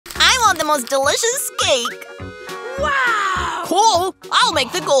want the most delicious cake. Wow! Cool! I'll make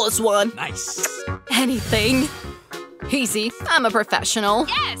the coolest one. Nice. Anything. Easy, I'm a professional.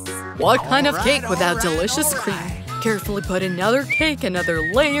 Yes! What kind of cake without delicious cream? Carefully put another cake,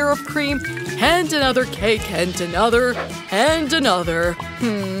 another layer of cream, and another cake, and another, and another.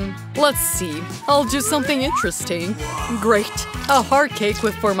 Let's see. I'll do something interesting. Great. A heart cake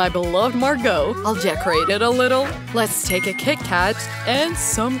for my beloved Margot. I'll decorate it a little. Let's take a Kit Kat and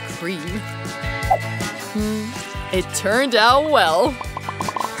some cream. It turned out well.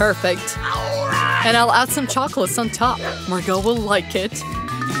 Perfect. And I'll add some chocolates on top. Margot will like it.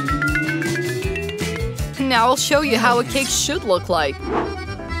 Now I'll show you how a cake should look like.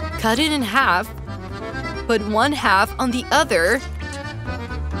 Cut it in half. Put one half on the other.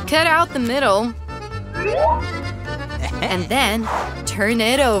 Cut out the middle. And then turn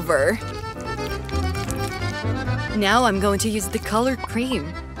it over. Now I'm going to use the colored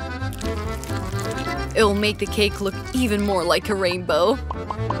cream. It'll make the cake look even more like a rainbow.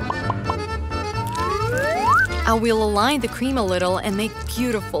 I will align the cream a little and make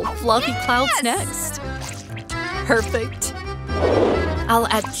beautiful, fluffy clouds next. Perfect. I'll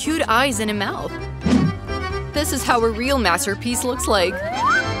add cute eyes and a mouth. This is how a real masterpiece looks like.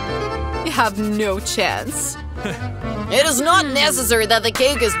 You have no chance. It is not necessary that the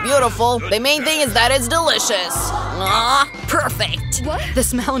cake is beautiful. The main thing is that it's delicious. Ah, perfect. What?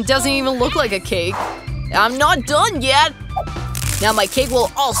 This mountain doesn't even look like a cake. I'm not done yet. Now my cake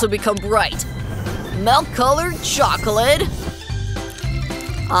will also become bright. Milk-colored chocolate.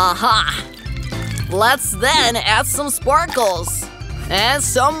 Aha! Let's then add some sparkles. And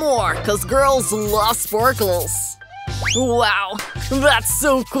some more, cause girls love sparkles. Wow, that's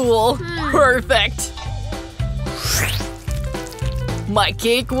so cool. Perfect. My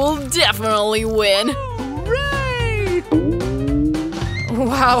cake will definitely win. Hooray!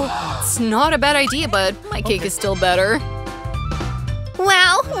 Wow, it's not a bad idea, but my cake is still better.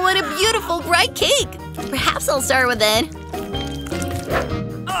 Wow, what a beautiful bright cake. Perhaps I'll start with it.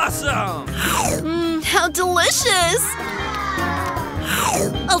 Awesome! How delicious!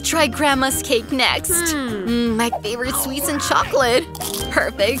 I'll try Grandma's cake next. My favorite sweets and chocolate.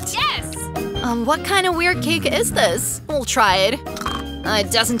 Perfect. Yes! What kind of weird cake is this? We'll try it.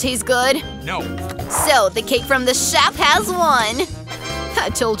 It doesn't taste good. No. So, the cake from the shop has won. I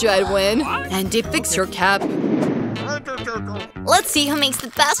told you I'd win. Andy, fix your cap. Let's see who makes the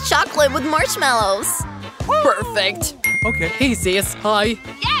best chocolate with marshmallows. Perfect. Okay. Easy as pie.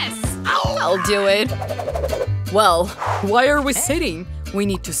 Yes! I'll do it. Well, why are we sitting? We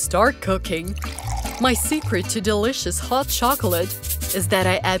need to start cooking. My secret to delicious hot chocolate is that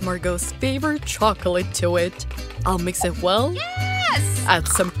I add Margot's favorite chocolate to it. I'll mix it well. Yes! Add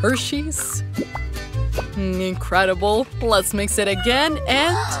some Hershey's. Incredible. Let's mix it again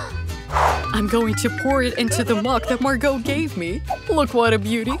and… I'm going to pour it into the mug that Margot gave me. Look what a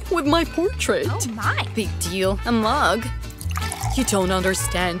beauty, with my portrait. Oh my! Big deal, a mug. You don't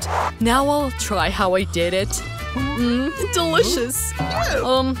understand. Now I'll try how I did it. Delicious.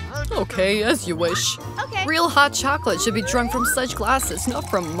 Okay, as you wish. Okay. Real hot chocolate should be drunk from such glasses, not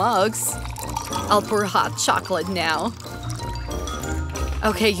from mugs. I'll pour hot chocolate now.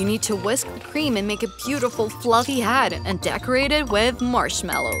 Okay, you need to whisk the cream and make a beautiful fluffy hat and decorate it with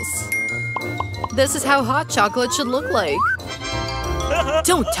marshmallows. This is how hot chocolate should look like.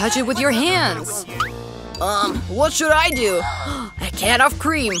 Don't touch it with your hands. What should I do? A can of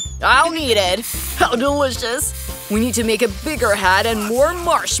cream. I'll need it. How delicious. We need to make a bigger hat and more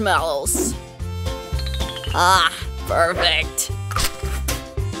marshmallows. Ah, perfect.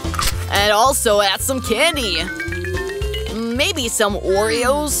 And also add some candy. Maybe some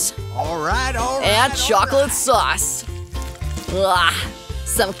Oreos. All right. And chocolate sauce. Ah,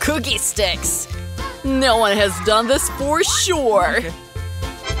 some cookie sticks. No one has done this for sure. Okay.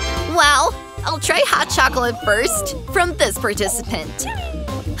 Well, I'll try hot chocolate first from this participant.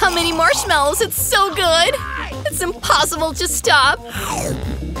 How many marshmallows? It's so good! It's impossible to stop.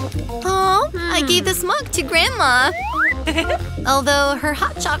 Oh, I gave this mug to Grandma. Although her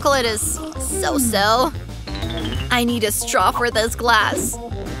hot chocolate is so-so. I need a straw for this glass.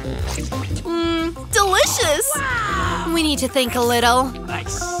 Delicious! We need to think a little.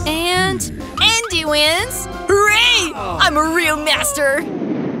 Nice. And Andy wins! Hooray! I'm a real master!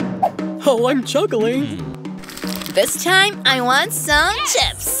 Oh, I'm juggling. This time, I want some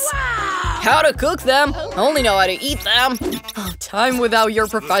chips. How to cook them? I only know how to eat them. Oh, time without your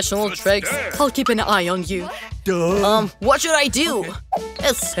professional tricks. I'll keep an eye on you. Duh. What should I do?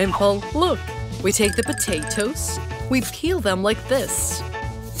 It's Simple. Look, we take the potatoes, we peel them like this.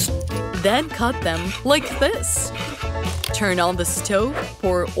 Then cut them like this. Turn on the stove,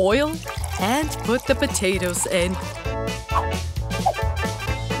 pour oil, and put the potatoes in.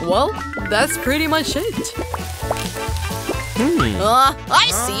 Well, that's pretty much it. I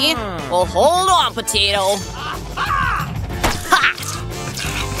see. Well, hold on, potato. Ha!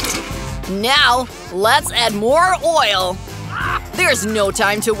 Now, let's add more oil. There's no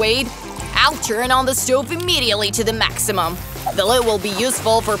time to wait. I'll turn on the stove immediately to the maximum. The lid will be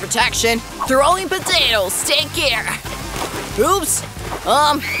useful for protection. Throwing potatoes, take care. Oops.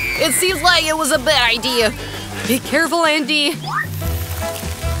 It seems like it was a bad idea. Be careful, Andy.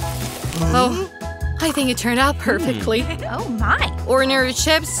 Oh, I think it turned out perfectly. Oh my! Ordinary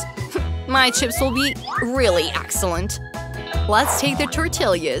chips? My chips will be really excellent. Let's take the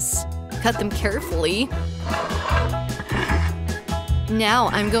tortillas. Cut them carefully. Now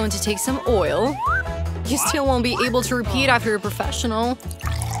I'm going to take some oil. You still won't be able to repeat after a professional.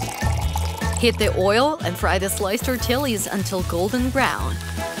 Heat the oil and fry the sliced tortillas until golden brown.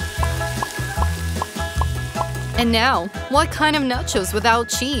 And now, what kind of nachos without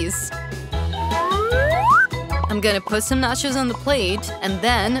cheese? I'm gonna put some nachos on the plate and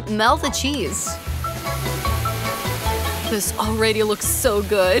then melt the cheese. This already looks so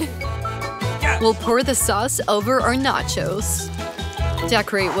good. We'll pour the sauce over our nachos.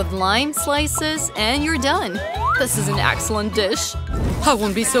 Decorate with lime slices and you're done. This is an excellent dish. I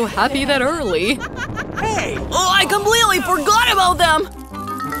won't be so happy that early. Hey! Oh, I completely forgot about them!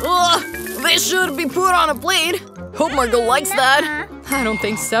 They should be put on a plate. Hope Margot likes that. I don't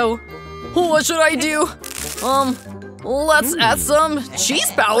think so. What should I do? Let's add some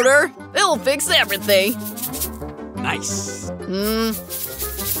cheese powder. It'll fix everything. Nice.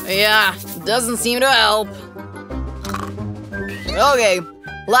 Yeah, doesn't seem to help. Okay,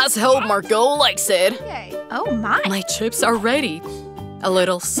 let's hope Margot likes it. Oh my! My chips are ready. A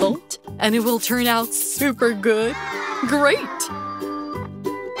little salt and it will turn out super good. Great!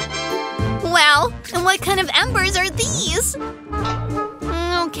 Well, and what kind of embers are these?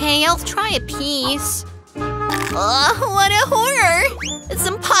 Okay, I'll try a piece. What a horror! It's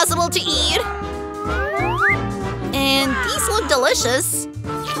impossible to eat. And these look delicious.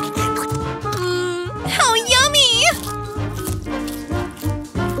 How yummy!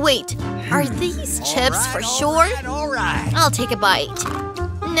 Wait, are these chips for sure? All right. I'll take a bite.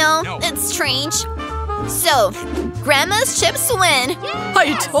 No, it's strange. So, Grandma's chips win.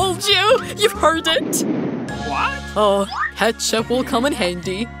 I told you! You've heard it! What? Oh, ketchup will come in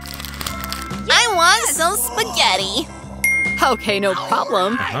handy. I want some spaghetti. Okay, no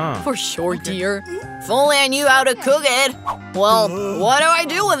problem. For sure, dear. If only I knew how to cook it. Well, what do I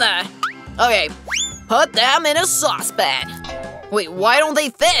do with that? Okay, put them in a saucepan. Wait, why don't they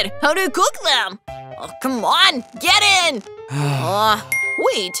fit? How do you cook them? Oh, come on, get in!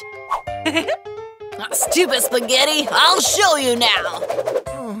 Wait. Stupid spaghetti, I'll show you now.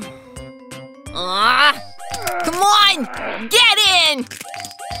 Come on, get in!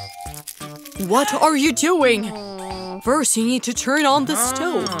 What are you doing? First, you need to turn on the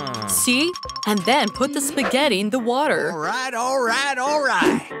stove. See? And then put the spaghetti in the water. All right, all right, all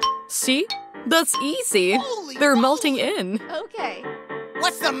right. See? That's easy. They're melting in. Okay.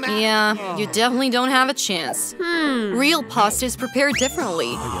 What's the matter? Yeah, you definitely don't have a chance. Real pasta is prepared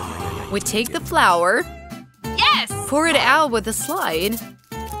differently. We take the flour. Yes! Pour it out with a slide.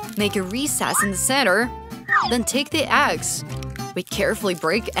 Make a recess in the center. Then take the eggs. We carefully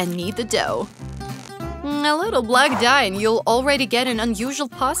break and knead the dough. A little black dye and you'll already get an unusual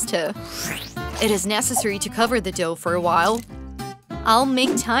pasta. It is necessary to cover the dough for a while. I'll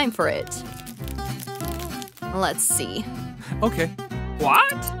make time for it. Let's see. Okay.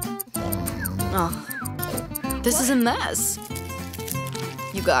 What? Oh, this is a mess.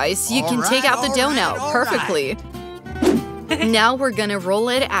 You guys, you can All take right, out the all dough right, now all perfectly. Now we're gonna roll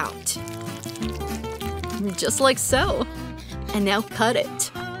it out. Just like so. And now cut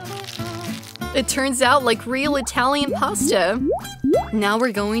it. It turns out like real Italian pasta. Now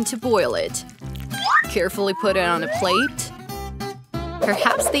we're going to boil it. Carefully put it on a plate.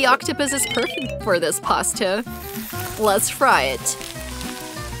 Perhaps the octopus is perfect for this pasta. Let's fry it.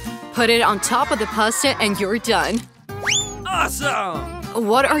 Put it on top of the pasta and you're done. Awesome.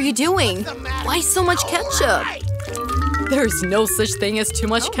 What are you doing? Why so much ketchup? There's no such thing as too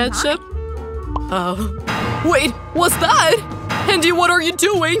much ketchup. Oh. Wait, what's that? Andy, what are you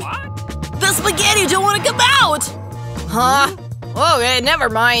doing? The spaghetti don't want to come out! Huh? Okay, never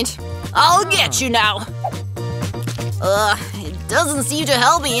mind. I'll get you now. It doesn't seem to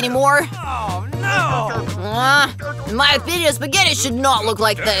help me anymore. Oh, no. In my opinion, spaghetti should not look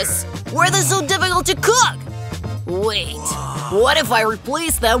like this. Why are they so difficult to cook? Wait, what if I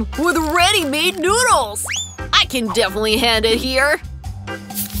replace them with ready-made noodles? I can definitely hand it here.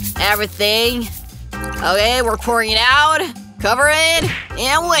 Everything. Okay, we're pouring it out. Cover it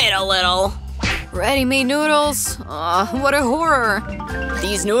and wait a little. Ready-made noodles? What a horror.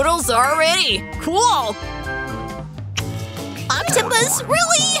 These noodles are ready. Cool. Octopus,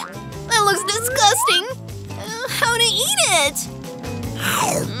 really? That looks disgusting. How to eat it?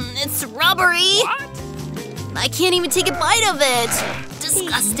 It's rubbery. What? I can't even take a bite of it.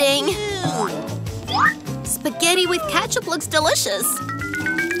 Disgusting. Spaghetti with ketchup looks delicious.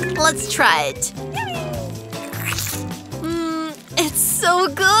 Let's try it. It's so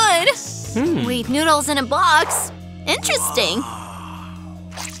good. Wait, noodles in a box? Interesting.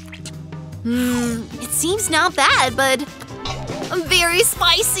 It seems not bad, but very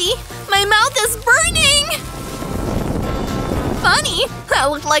spicy. My mouth is burning. Funny, I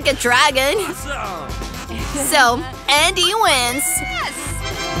look like a dragon. Awesome. So, Andy wins.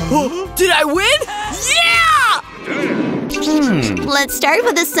 Did I win? Yeah! Let's start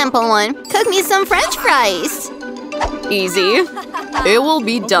with a simple one. Cook me some French fries. Easy. It will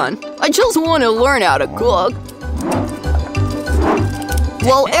be done. I just want to learn how to cook.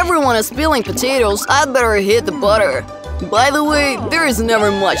 While everyone is peeling potatoes, I'd better hit the butter. By the way, there is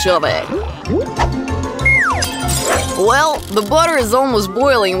never much of it. Well, the butter is almost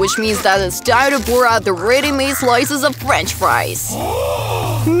boiling, which means that it's time to pour out the ready-made slices of French fries.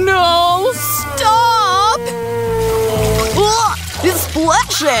 No! Stop! Ugh, it's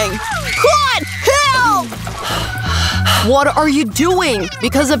splashing! God, help! What are you doing?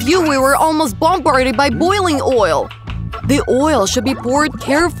 Because of you, we were almost bombarded by boiling oil. The oil should be poured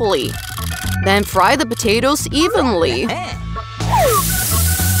carefully. Then fry the potatoes evenly.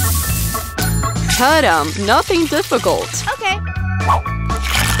 Cut them, nothing difficult. Okay.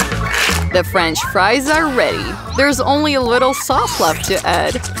 The French fries are ready. There's only a little sauce left to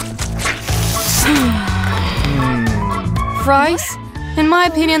add. Fries? In my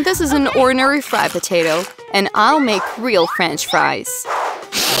opinion, this is an ordinary fried potato, and I'll make real French fries.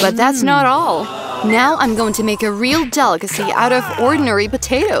 But that's not all. Now I'm going to make a real delicacy out of ordinary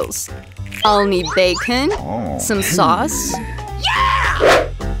potatoes. I'll need bacon, some sauce,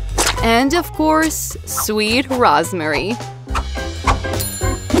 and of course, sweet rosemary.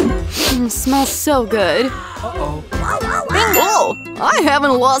 Smells so good. Bingo! I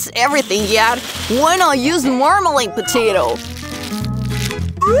haven't lost everything yet. Why not use marmalade potato?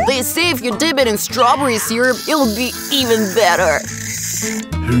 They say if you dip it in strawberry syrup, it'll be even better.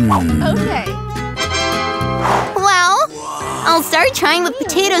 Okay. Well, I'll start trying with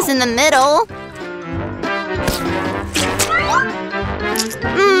potatoes in the middle.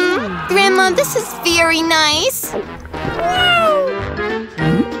 Grandma, this is very nice.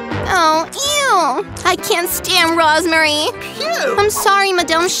 Oh, ew! I can't stand rosemary. I'm sorry,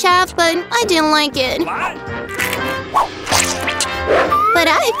 Madame Chef, but I didn't like it. But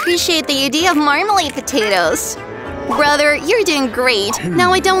I appreciate the idea of marmalade potatoes. Brother, you're doing great.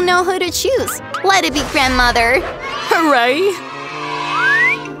 Now I don't know who to choose. Let it be grandmother. Hooray!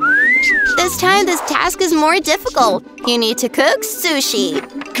 This time, this task is more difficult. You need to cook sushi.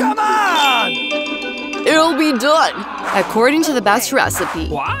 Come on! It'll be done! According to the best recipe.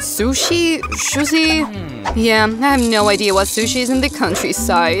 What? Sushi? Yeah, I have no idea what sushi is in the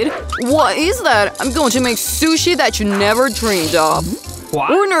countryside. What is that? I'm going to make sushi that you never dreamed of. What?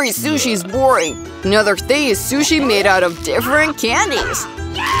 Ordinary sushi is boring. Another thing is sushi made out of different candies.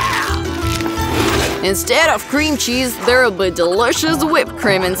 Instead of cream cheese, there will be delicious whipped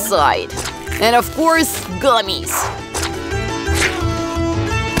cream inside. And of course, gummies.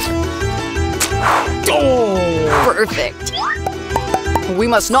 Oh. Perfect. We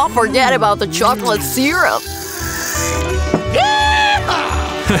must not forget about the chocolate syrup.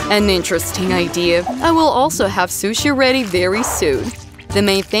 An interesting idea. I will also have sushi ready very soon. The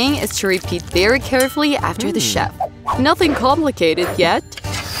main thing is to repeat very carefully after the chef. Nothing complicated yet.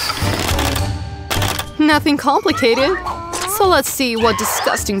 Nothing complicated. So let's see what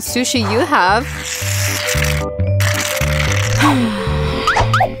disgusting sushi you have.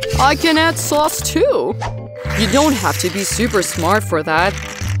 I can add sauce too. You don't have to be super smart for that.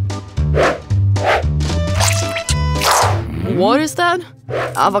 What is that?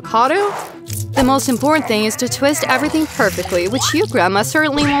 Avocado? The most important thing is to twist everything perfectly, which you, Grandma,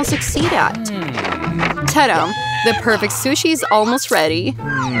 certainly won't succeed at. Ta-da! The perfect sushi is almost ready.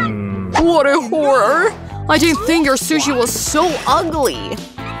 What a horror! I didn't think your sushi was so ugly.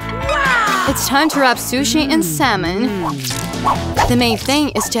 Wow. It's time to wrap sushi in salmon. The main thing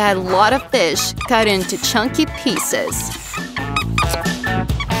is to add a lot of fish cut into chunky pieces.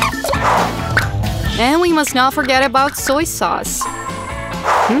 And we must not forget about soy sauce.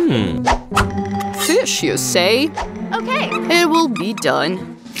 fish, you say? Okay. It will be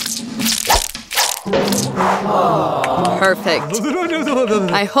done. Perfect.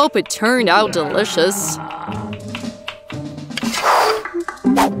 I hope it turned out delicious.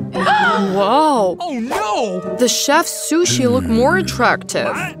 Wow! Oh no! The chef's sushi looked more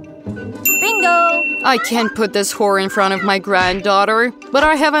attractive. Bingo. I can't put this whore in front of my granddaughter, but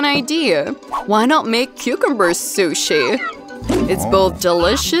I have an idea. Why not make cucumber sushi? It's both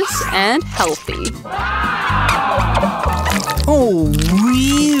delicious and healthy. Oh,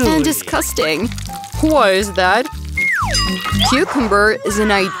 really? And disgusting. Why is that? Cucumber is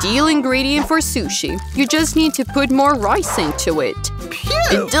an ideal ingredient for sushi. You just need to put more rice into it.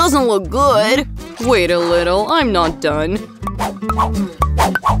 It doesn't look good. Wait a little, I'm not done.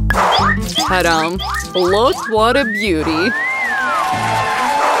 Ta-da! Look what a beauty.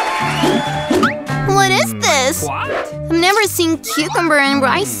 What is this? What? I've never seen cucumber and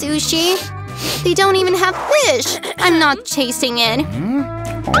rice sushi. They don't even have fish. I'm not tasting it.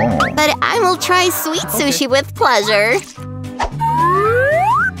 But I will try sweet sushi with pleasure.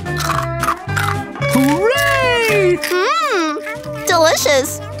 Hooray!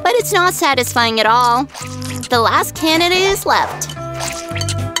 Delicious, but it's not satisfying at all. The last candidate is left.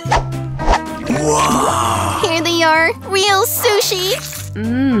 Wow! Here they are, real sushi.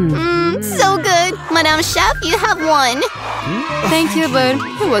 So good. Madame Chef, you have won. Thank you, but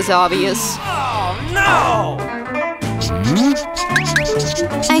it was obvious. Oh no!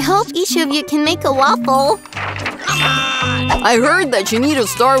 I hope each of you can make a waffle. I heard that you need to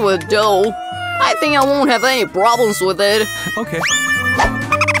start with dough. I think I won't have any problems with it. Okay.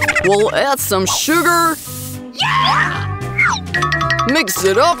 We'll add some sugar. Mix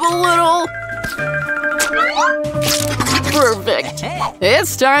it up a little. Perfect.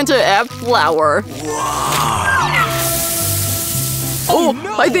 It's time to add flour. Oh,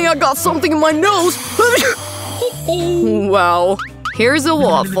 I think I got something in my nose. Wow. Here's a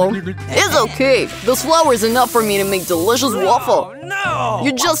waffle. It's okay. This flour is enough for me to make delicious waffle. Oh no!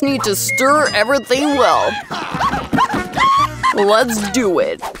 You just need to stir everything well. Let's do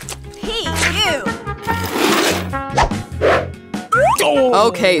it. Hey, you.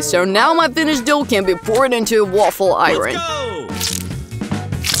 Okay, so now my finished dough can be poured into a waffle iron. Go!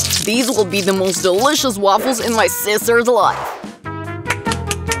 These will be the most delicious waffles in my sister's life.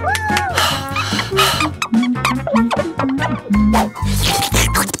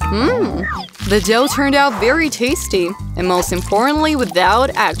 The dough turned out very tasty, and most importantly without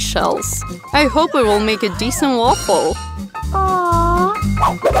eggshells. I hope it will make a decent waffle.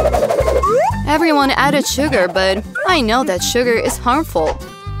 Everyone added sugar, but I know that sugar is harmful.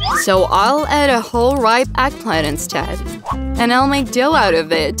 So I'll add a whole ripe eggplant instead. And I'll make dough out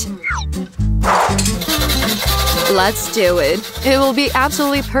of it. Let's do it. It will be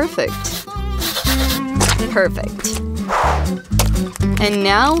absolutely perfect. Perfect. And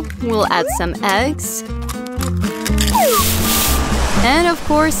now we'll add some eggs. And of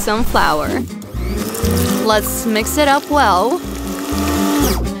course some flour. Let's mix it up well.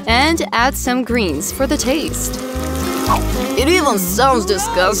 And add some greens for the taste. It even sounds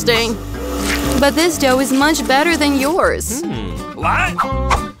disgusting. But this dough is much better than yours. What?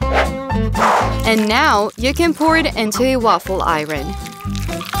 And now you can pour it into a waffle iron.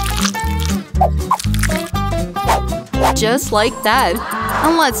 Just like that.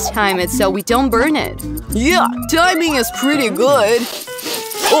 And let's time it so we don't burn it. Yeah, timing is pretty good.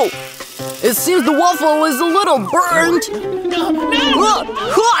 Oh, it seems the waffle is a little burnt.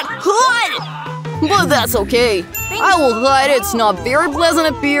 Hot! But that's okay. I will hide its not very pleasant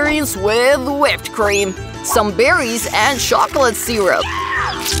appearance with whipped cream, some berries, and chocolate syrup.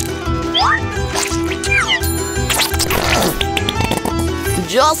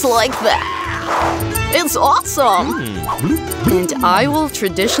 Just like that. It's awesome! And I will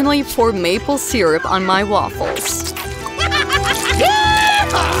traditionally pour maple syrup on my waffles.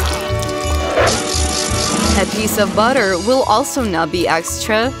 A piece of butter will also not be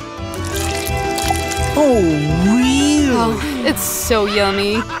extra. Oh, really? Oh, it's so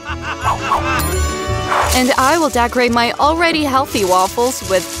yummy. And I will decorate my already healthy waffles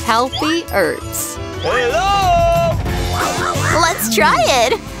with healthy herbs. Hello! Let's try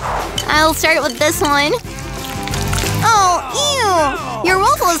it. I'll start with this one. Oh, ew! Your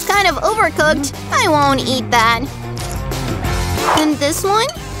waffle is kind of overcooked. I won't eat that. And this one?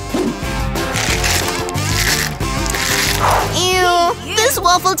 Ew! This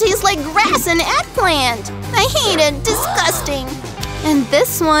waffle tastes like grass and eggplant. I hate it. Disgusting. And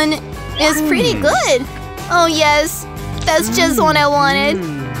this one is pretty good. Oh yes, that's just what I wanted.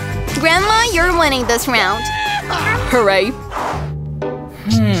 Grandma, you're winning this round. Hooray!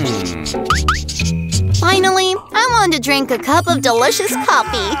 Finally, I want to drink a cup of delicious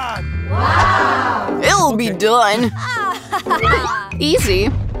coffee. It'll be done. Easy.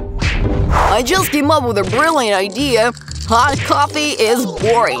 I just came up with a brilliant idea. Hot coffee is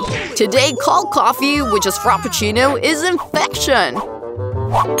boring. Today, cold coffee, which is frappuccino, is infection.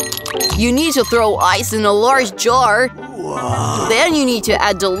 You need to throw ice in a large jar. Then you need to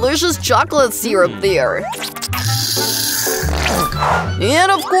add delicious chocolate syrup there.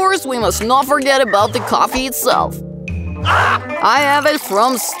 And of course, we must not forget about the coffee itself. I have it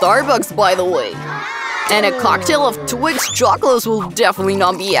from Starbucks, by the way. And a cocktail of Twix chocolates will definitely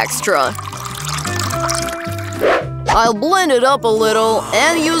not be extra. I'll blend it up a little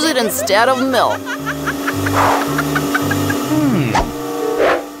and use it instead of milk.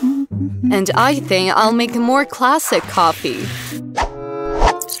 And I think I'll make a more classic coffee.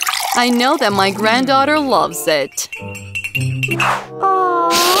 I know that my granddaughter loves it.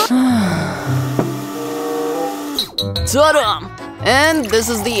 Ta-da! And this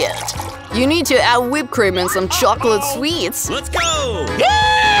is the end. You need to add whipped cream and some chocolate sweets. Let's go!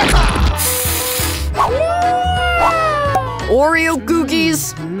 Oreo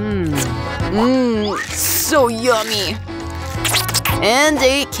cookies. So yummy. And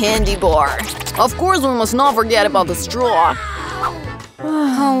a candy bar. Of course, we must not forget about the straw.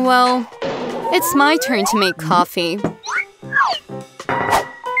 Oh well, it's my turn to make coffee.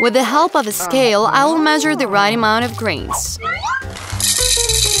 With the help of a scale, I will measure the right amount of grains.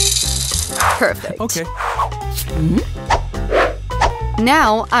 Perfect. Okay.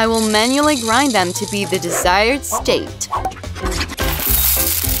 Now, I will manually grind them to be the desired state.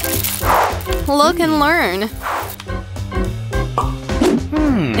 Look and learn.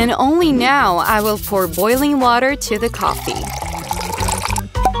 And only now I will pour boiling water to the coffee.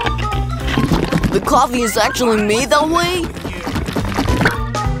 The coffee is actually made that way?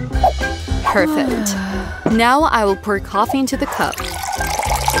 Perfect. Now I will pour coffee into the cup.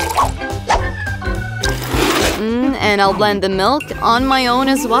 And I'll blend the milk on my own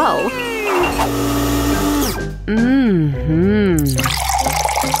as well.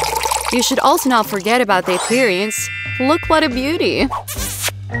 You should also not forget about the appearance. Look what a beauty.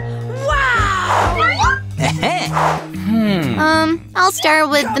 I'll start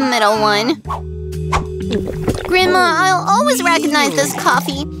with the middle one. Grandma, I'll always recognize this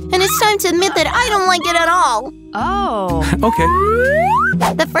coffee, and it's time to admit that I don't like it at all. Okay.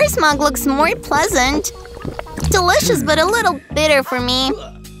 The first mug looks more pleasant. Delicious, but a little bitter for me.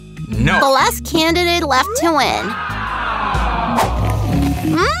 No. The last candidate left to win.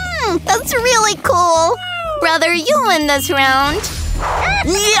 That's really cool. Brother, you win this round.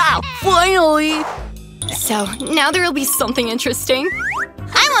 Yeah! Finally! So, now there'll be something interesting.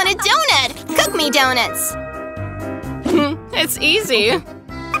 I want a donut. Cook me donuts. It's easy.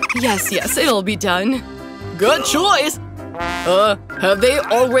 Yes, it'll be done. Good choice! Have they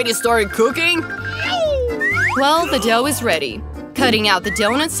already started cooking? Well, the dough is ready. Cutting out the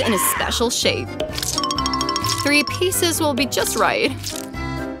donuts in a special shape. 3 pieces will be just right.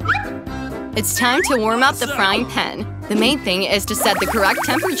 It's time to warm up the frying pan. The main thing is to set the correct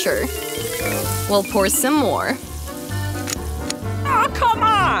temperature. We'll pour some more. Oh, come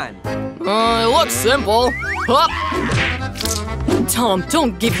on! It looks simple. Up. Tom,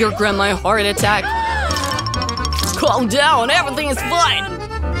 don't give your grandma a heart attack. Calm down, everything is fine.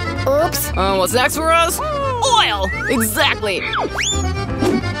 Oops. What's next for us? Oil! Exactly.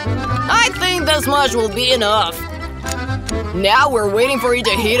 I think this much will be enough. Now we're waiting for it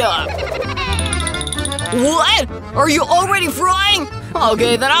to heat up. What? Are you already frying?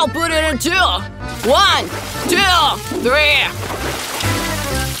 Okay, then I'll put it in 2. 1, 2, 3.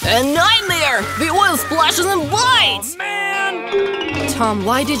 A nightmare! The oil splashes and bites! Oh, man! Tom,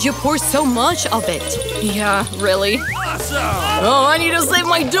 why did you pour so much of it? Yeah, really? Awesome! Oh, I need to save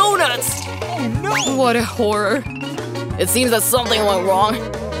my donuts! Oh, no! What a horror. It seems that something went wrong.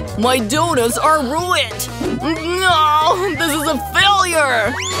 My donuts are ruined! No! This is a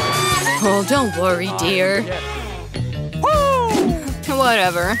failure! Oh, don't worry, dear.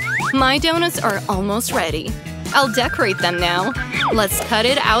 Whatever. My donuts are almost ready. I'll decorate them now. Let's cut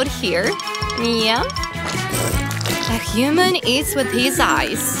it out here. Yeah. A human eats with his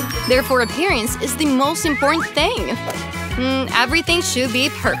eyes. Therefore, appearance is the most important thing. Everything should be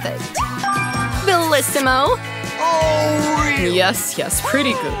perfect. Bellissimo! Oh, really? Yes,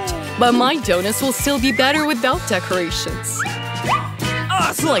 pretty good. But my donuts will still be better without decorations.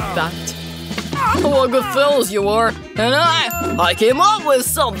 Awesome! Like that. What good fellows you are. And I came up with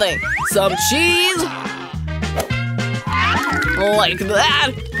something. Some cheese. Like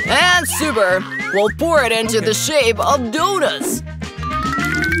that. And super. We'll pour it into the shape of donuts.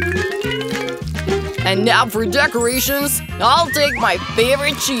 And now for decorations, I'll take my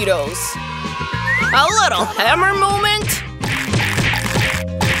favorite Cheetos. A little hammer moment.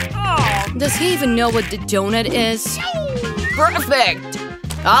 Does he even know what the donut is? Perfect!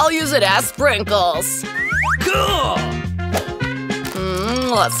 I'll use it as sprinkles. Cool!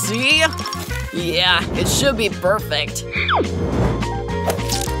 Let's see. Yeah, it should be perfect.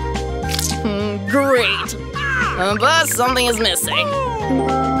 Great. But something is missing.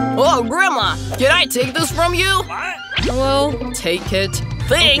 Oh, Grandma, can I take this from you? Well, take it.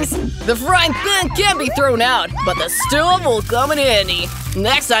 Thanks! The frying pan can be thrown out, but the stove will come in handy.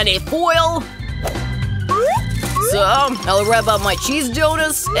 Next, I need foil. So, I'll wrap up my cheese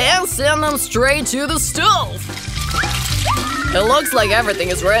donuts and send them straight to the stove. It looks like everything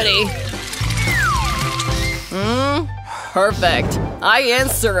is ready. Perfect. I can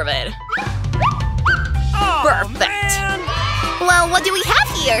serve it. Perfect. Well, what do we have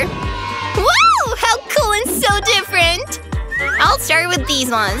here? Whoa! How cool and so different! I'll start with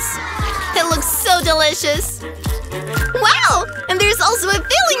these ones. It looks so delicious. Wow! And there's also a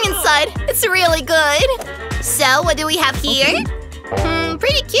filling inside. It's really good. So, what do we have here?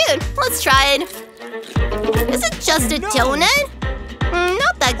 Pretty cute. Let's try it. Is it just a donut?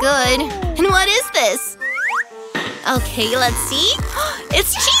 Not that good. And what is this? Okay, let's see.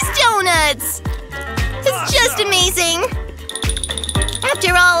 It's cheese donuts! It's just amazing.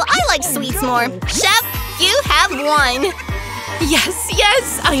 After all, I like sweets more. Chef, you have one.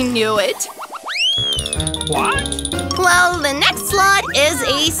 Yes, I knew it. What? Well, the next slot is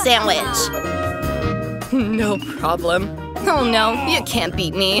a sandwich. No problem. Oh no, you can't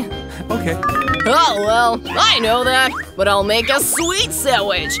beat me. Okay. Oh well, I know that, but I'll make a sweet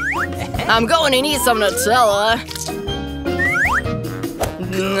sandwich. I'm going to need some Nutella.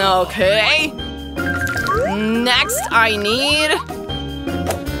 Okay. Next, I need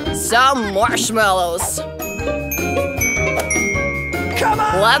some marshmallows. Come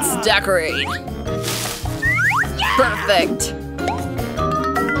on! Let's decorate. Perfect.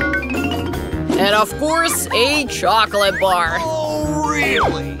 And of course, a chocolate bar. Oh,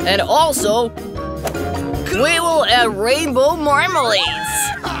 really? And also, we will add rainbow marmalades.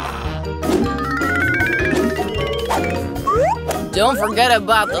 Don't forget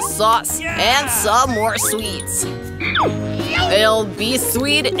about the sauce and some more sweets. It'll be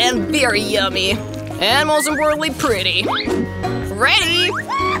sweet and very yummy. And most importantly, pretty. Ready?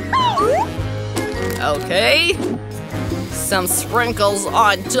 Okay. Some sprinkles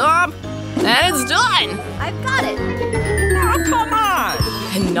on top. And it's done! I've got it. Oh, come on!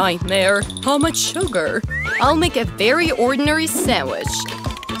 A nightmare. How much sugar? I'll make a very ordinary sandwich.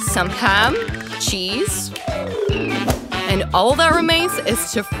 Some ham, cheese, and all that remains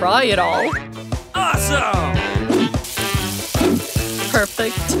is to fry it all. Awesome!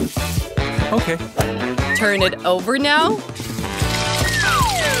 Perfect. Okay. Turn it over now.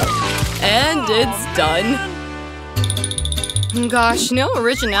 And it's done. Gosh, no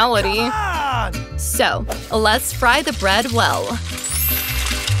originality. Come on! So, let's fry the bread well.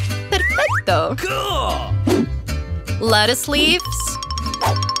 Perfecto. Cool! Lettuce leaves.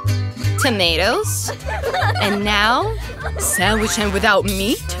 Tomatoes. And now, sandwich and without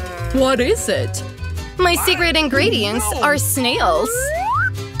meat? What is it? My secret ingredients are snails.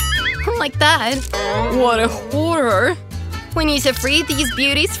 Like that. What a horror. We need to free these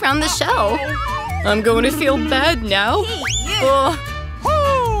beauties from the shell. I'm going to feel bad now. Ugh.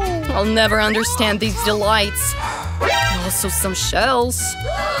 I'll never understand these delights. Also some shells.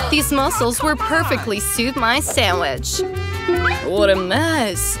 These mussels will perfectly suit my sandwich. What a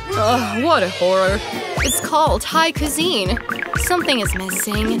mess. Ugh, what a horror. It's called high cuisine. Something is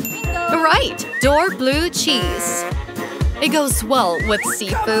missing. Right, door blue cheese. It goes well with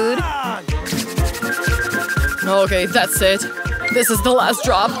seafood. Okay, that's it. This is the last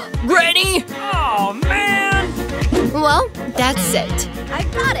drop. Granny! Oh, man! Well, that's it.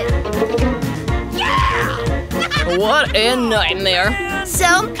 I've got it. What a nightmare. So,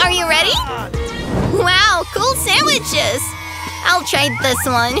 are you ready? Wow, cool sandwiches! I'll try this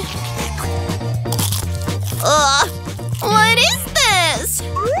one. Ugh, what is this?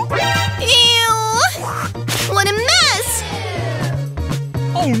 Ew! What a mess!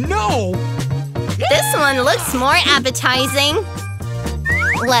 Oh, no! This one looks more appetizing.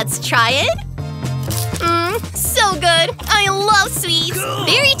 Let's try it. So good! I love sweets!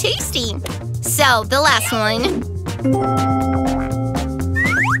 Very tasty! So, the last one.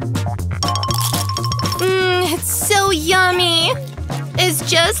 It's so yummy! It's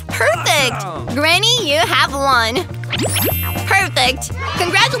just perfect! Granny, you have one! Perfect!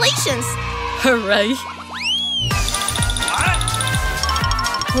 Congratulations! Hooray.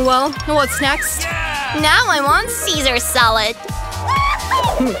 Well, what's next? Yeah! Now I want Caesar salad.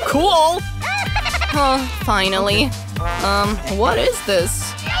 Cool! Finally. What is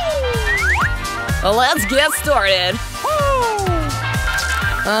this? Let's get started.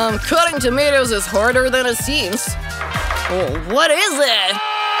 Cutting tomatoes is harder than it seems. Oh, what is it?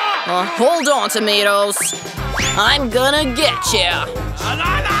 Hold on, tomatoes. I'm gonna get you.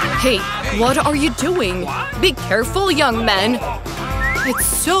 Hey, what are you doing? Be careful, young man. It's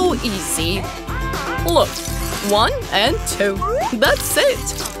so easy. Look, 1 and 2. That's it.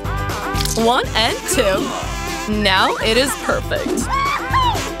 1 and 2. Now it is perfect.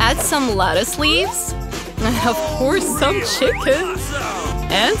 Add some lettuce leaves. Of course, some chicken.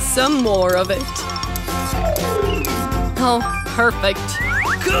 And some more of it. Oh, perfect.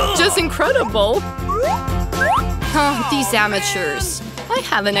 Just incredible. Oh, these amateurs. I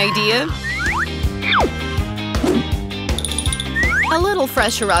have an idea. A little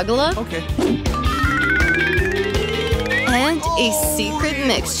fresh arugula. Okay. And a secret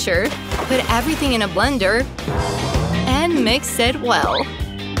mixture. Put everything in a blender and mix it well.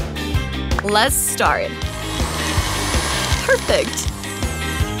 Let's start. Perfect.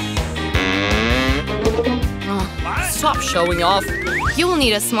 Oh, stop showing off. You will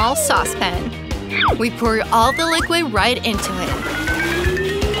need a small saucepan. We pour all the liquid right into it.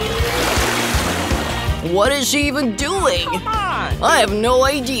 What is she even doing? I have no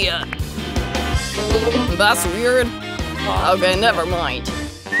idea. That's weird. Okay, never mind.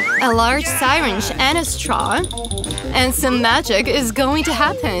 A large syringe and a straw. And some magic is going to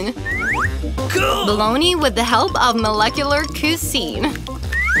happen. Bologna with the help of molecular cuisine.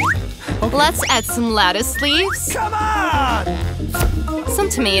 Okay. Let's add some lettuce leaves. Come on! Some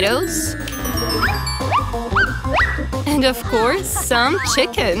tomatoes. And of course, some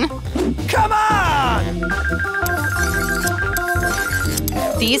chicken. Come on!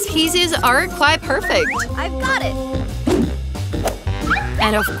 These pieces are quite perfect. I've got it.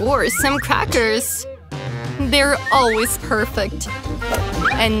 And of course, some crackers. They're always perfect.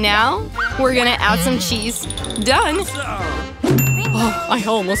 And now, we're gonna add some cheese. Done! Oh, I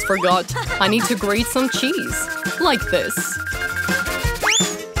almost forgot. I need to grate some cheese. Like this.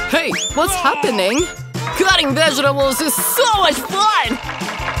 Hey, what's happening? Cutting vegetables is so much fun!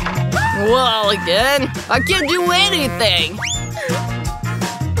 Well, again, I can't do anything.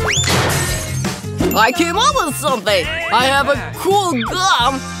 I came up with something! I have a cool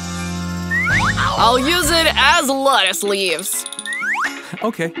gum! I'll use it as lettuce leaves.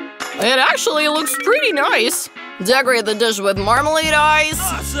 Okay. It actually looks pretty nice. Decorate the dish with marmalade eyes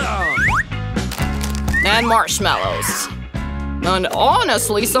and marshmallows. And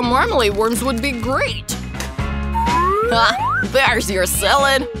honestly, some marmalade worms would be great. There's your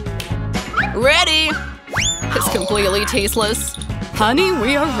salad. Ready! It's completely tasteless. Honey,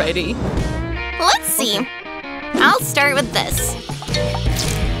 we are ready. Let's see. I'll start with this.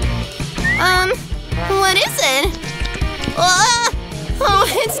 What is it? Oh,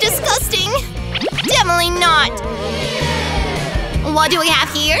 it's disgusting. Definitely not. What do we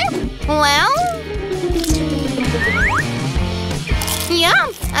have here? Well…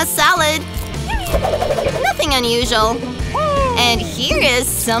 yeah, a salad. Nothing unusual. And here is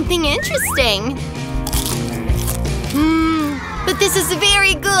something interesting. But this is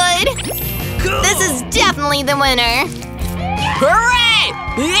very good. This is definitely the winner. Hooray!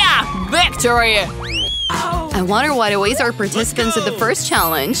 Yeah, victory! I wonder what awaits our participants in the first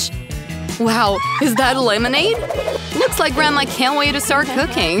challenge. Wow, is that lemonade? Looks like Grandma can't wait to start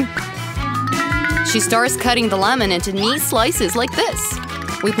cooking. She starts cutting the lemon into neat slices like this.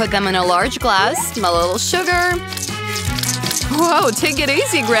 We put them in a large glass, a little sugar. Whoa, take it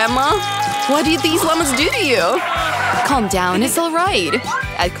easy, Grandma. What did these lemons do to you? Calm down, it's all right.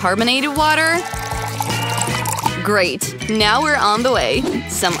 Add carbonated water. Great, now we're on the way.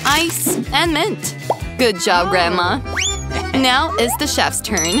 Some ice and mint. Good job, Grandma. Now it's the chef's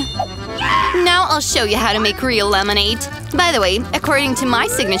turn. Now I'll show you how to make real lemonade. By the way, according to my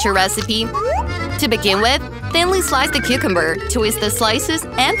signature recipe, to begin with, thinly slice the cucumber, twist the slices,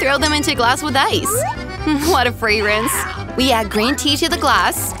 and throw them into a glass with ice. What a fragrance! We add green tea to the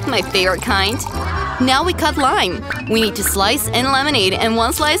glass, my favorite kind. Now we cut lime. We need to slice in lemonade and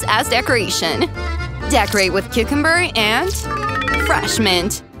one slice as decoration. Decorate with cucumber and fresh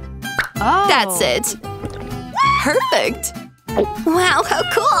mint. Oh. That's it. Perfect! Wow, how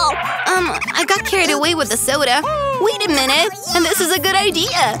cool! I got carried away with the soda. Wait a minute, and this is a good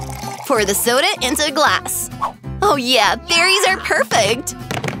idea! Pour the soda into a glass. Oh yeah, berries are perfect!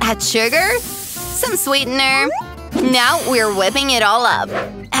 Add sugar, some sweetener. Now we're whipping it all up.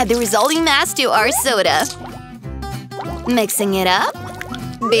 Add the resulting mass to our soda. Mixing it up.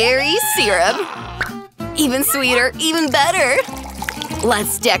 Berry syrup. Even sweeter, even better.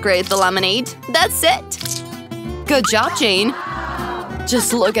 Let's decorate the lemonade. That's it. Good job, Jane.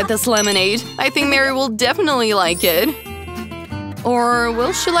 Just look at this lemonade. I think Mary will definitely like it. Or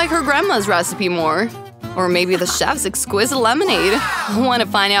will she like her grandma's recipe more? Or maybe the chef's exquisite lemonade. I want to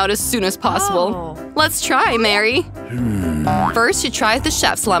find out as soon as possible. Let's try, Mary. First, you try the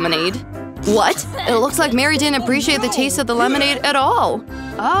chef's lemonade. What? It looks like Mary didn't appreciate the taste of the lemonade at all.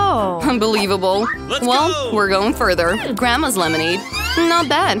 Oh. Unbelievable. Well, we're going further. Grandma's lemonade. Not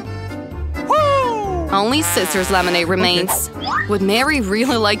bad. Only sister's lemonade remains. Would Mary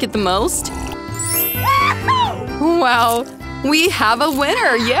really like it the most? Wow. We have a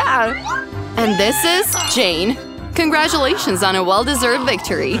winner, yeah! And this is Jane. Congratulations on a well-deserved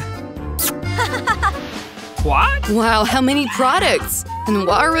victory. What? Wow, how many products! And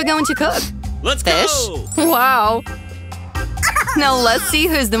what are we going to cook? Let's Fish? go! Wow! Now let's see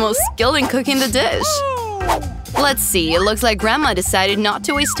who's the most skilled in cooking the dish. Let's see, it looks like Grandma decided not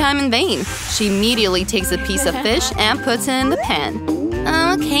to waste time in vain. She immediately takes a piece of fish and puts it in the pan.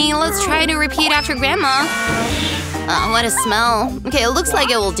 Okay, let's try to repeat after Grandma. What a smell. Okay, it looks like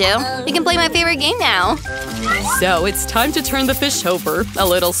it will do. We can play my favorite game now. So it's time to turn the fish over. A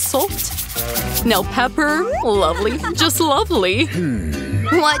little salt. No pepper. Lovely. Just lovely.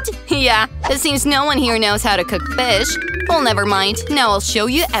 What? Yeah, it seems no one here knows how to cook fish. Well, never mind. Now I'll show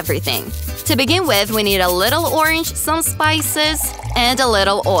you everything. To begin with, we need a little orange, some spices, and a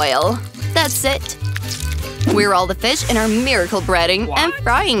little oil. That's it. We roll the fish in our miracle breading and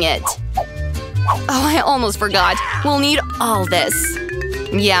frying it. Oh, I almost forgot. We'll need all this.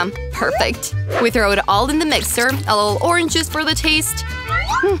 Yeah, perfect. We throw it all in the mixer, a little orange juice for the taste.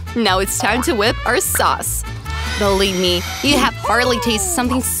 Now it's time to whip our sauce. Believe me, you have hardly tasted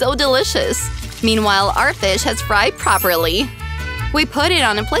something so delicious. Meanwhile, our fish has fried properly. We put it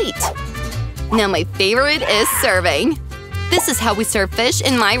on a plate. Now my favorite is serving. This is how we serve fish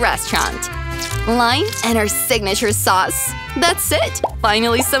in my restaurant. Lime and our signature sauce. That's it!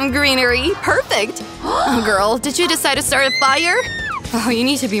 Finally some greenery. Perfect! Oh, girl, did you decide to start a fire? Oh, you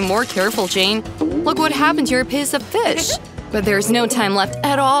need to be more careful, Jane. Look what happened to your piece of fish. But there's no time left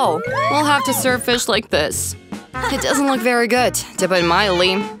at all. We'll have to serve fish like this. It doesn't look very good, to put it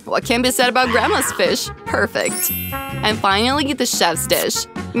mildly. What can be said about Grandma's fish? Perfect. And finally, the chef's dish.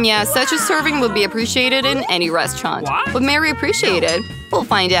 Yeah, such a serving would be appreciated in any restaurant. Would Mary appreciate it? We'll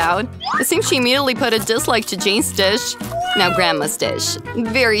find out. It seems she immediately put a dislike to Jane's dish. Now Grandma's dish.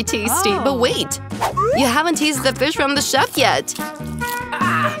 Very tasty. But wait! You haven't tasted the fish from the chef yet!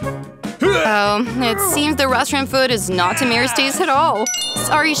 Oh, it seems the restaurant food is not to Mary's taste at all.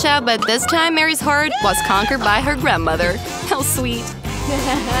 Sorry, chef, but this time Mary's heart was conquered by her grandmother. How sweet.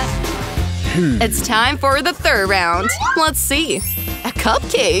 It's time for the third round. Let's see. A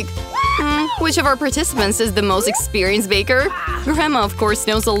cupcake? Which of our participants is the most experienced baker? Grandma, of course,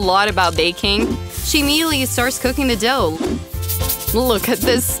 knows a lot about baking. She immediately starts cooking the dough. Look at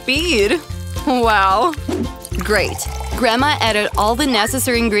this speed. Wow. Great. Grandma added all the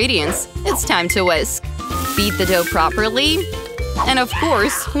necessary ingredients. It's time to whisk. Beat the dough properly. And of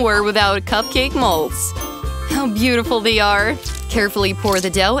course, we're without cupcake molds. How beautiful they are. Carefully pour the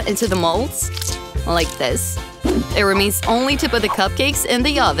dough into the molds. Like this. It remains only to put the cupcakes in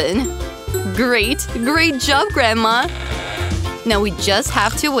the oven. Great! Great job, Grandma! Now we just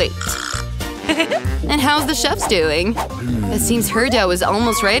have to wait. And how's the chef's doing? It seems her dough is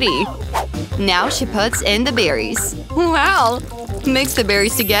almost ready. Now she puts in the berries. Wow! Mix the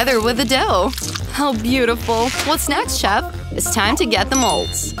berries together with the dough. How beautiful! What's next, chef? It's time to get the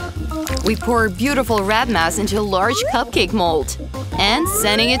molds. We pour beautiful wrap mass into a large cupcake mold and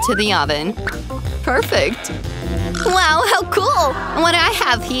sending it to the oven. Perfect! Wow, how cool! What do I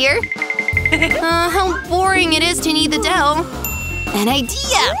have here? How boring it is to knead the dough. An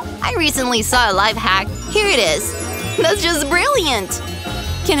idea! I recently saw a life hack. Here it is. That's just brilliant!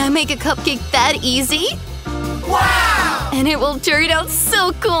 Can I make a cupcake that easy? Wow! And it will turn out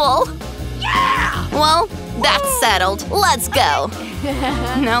so cool! Yeah! Well, that's settled. Let's go!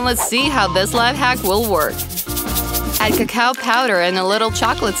 Now let's see how this life hack will work. Add cacao powder and a little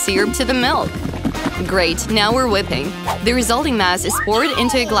chocolate syrup to the milk. Great, now we're whipping. The resulting mass is poured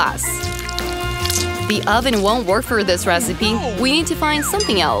into a glass. The oven won't work for this recipe. We need to find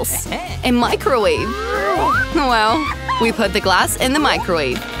something else. A microwave. Wow, we put the glass in the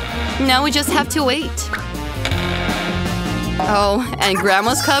microwave. Now we just have to wait. Oh, and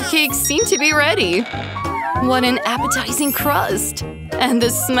Grandma's cupcakes seem to be ready. What an appetizing crust. And the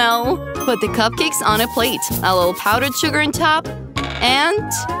smell. Put the cupcakes on a plate. A little powdered sugar on top.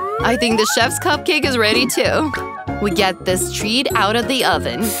 And I think the chef's cupcake is ready too. We get this treat out of the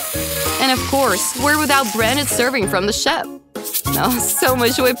oven. And of course, we're without branded serving from the chef. Oh, so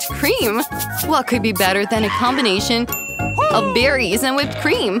much whipped cream! What could be better than a combination of berries and whipped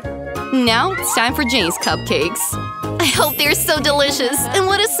cream? Now it's time for Jane's cupcakes. I hope they're so delicious, and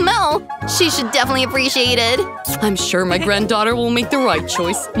what a smell! She should definitely appreciate it. I'm sure my granddaughter will make the right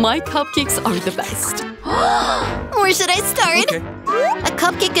choice. My cupcakes are the best. Where should I start? Okay. A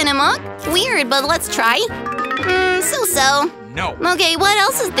cupcake in a mug? Weird, but let's try. So-so. No. Okay, what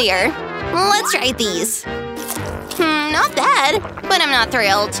else is there? Let's try these. Not bad, but I'm not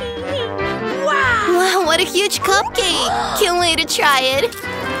thrilled. Wow, what a huge cupcake! Can't wait to try it.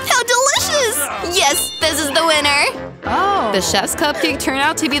 How delicious! Yes, this is the winner. The chef's cupcake turned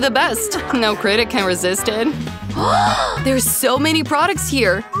out to be the best. No critic can resist it. There's so many products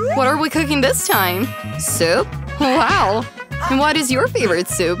here. What are we cooking this time? Soup? Wow! And what is your favorite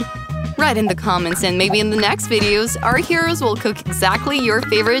soup? Write in the comments and maybe in the next videos, our heroes will cook exactly your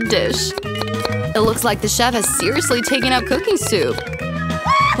favorite dish. It looks like the chef has seriously taken up cooking soup.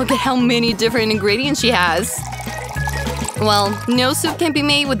 Look at how many different ingredients she has. Well, no soup can be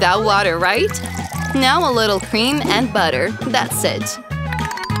made without water, right? Now a little cream and butter. That's it.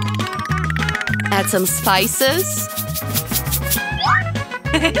 Add some spices.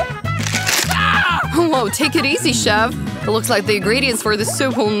 Whoa, take it easy, chef. It looks like the ingredients for the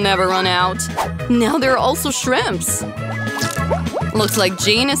soup will never run out. Now there are also shrimps. Looks like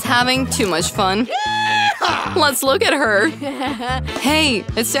Jane is having too much fun. Let's look at her. Hey,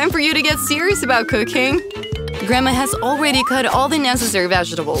 it's time for you to get serious about cooking. Grandma has already cut all the necessary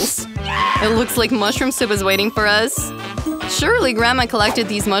vegetables. It looks like mushroom soup is waiting for us. Surely Grandma collected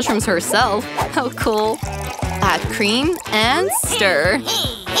these mushrooms herself. How cool. Add cream and stir.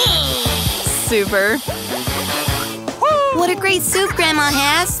 Super. What a great soup Grandma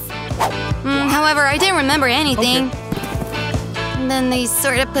has. However, I didn't remember anything. Okay. And then they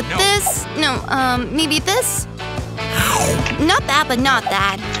sort of put this. No, maybe this? Not that, but not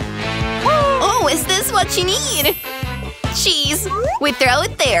that. Oh, is this what you need? Cheese. We throw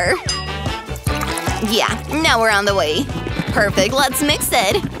it there. Yeah, now we're on the way. Perfect, let's mix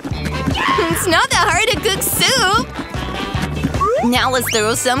it. It's not that hard to cook soup. Now let's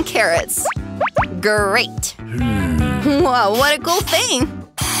throw some carrots. Great. Wow, what a cool thing.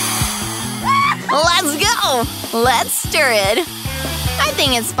 Let's go. Let's stir it. I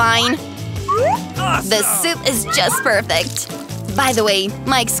think it's fine. The soup is just perfect. By the way,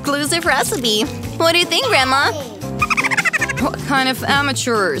 my exclusive recipe. What do you think, Grandma? What kind of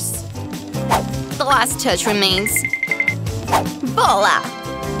amateurs? The last touch remains. Voila!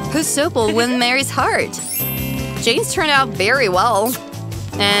 Whose soup will win Mary's heart? Jane's turned out very well.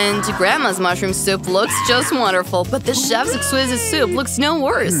 And Grandma's mushroom soup looks just wonderful, but the chef's exquisite soup looks no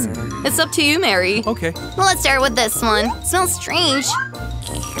worse. It's up to you, Mary. Okay. Let's start with this one. It smells strange.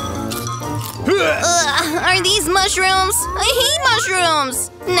 Are these mushrooms? I hate mushrooms!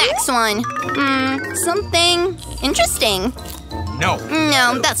 Next one. Something interesting. No.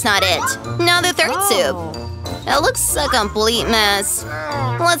 No, that's not it. Now the third soup. It looks a complete mess.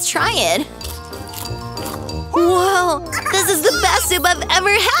 Let's try it. Whoa! This is the best soup I've ever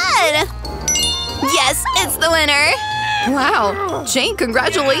had! Yes, it's the winner! Wow! Jane,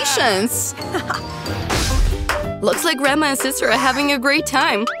 congratulations! Looks like Grandma and Sister are having a great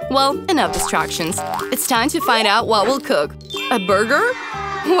time. Well, enough distractions. It's time to find out what we'll cook. A burger?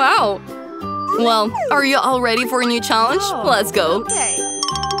 Wow! Well, are you all ready for a new challenge? Let's go! Okay.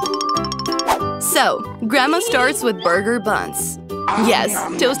 So, Grandma starts with burger buns. Yes,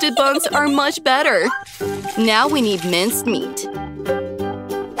 toasted buns are much better. Now we need minced meat.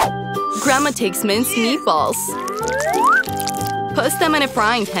 Grandma takes minced meatballs. Puts them in a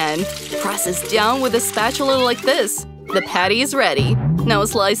frying pan. Presses down with a spatula like this. The patty is ready. Now a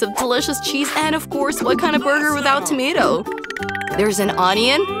slice of delicious cheese and of course, what kind of burger without tomato? There's an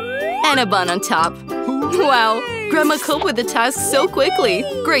onion and a bun on top. Wow, Grandma coped with the task so quickly.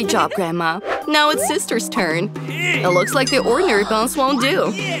 Great job, Grandma. Now it's Sister's turn. It looks like the ordinary buns won't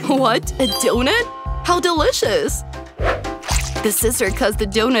do. What? A donut? How delicious! The sister cuts the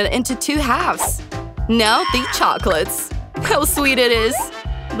donut into 2 halves. Now the chocolates. How sweet it is!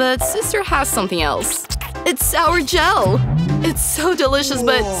 But Sister has something else. It's sour gel! It's so delicious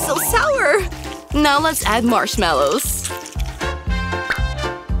but so sour! Now let's add marshmallows.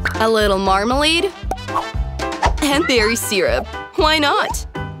 A little marmalade. And berry syrup. Why not?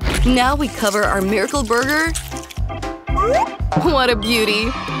 Now we cover our miracle burger. What a beauty!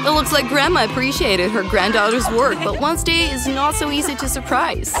 It looks like Grandma appreciated her granddaughter's work, but Wednesday is not so easy to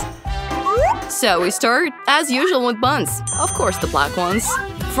surprise. So we start, as usual, with buns. Of course, the black ones.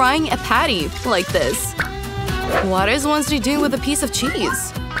 Frying a patty, like this. What is Wednesday doing with a piece of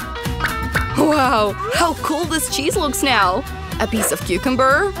cheese? Wow, how cool this cheese looks now! A piece of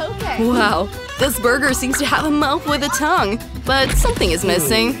cucumber? Okay. Wow, this burger seems to have a mouth with a tongue. But something is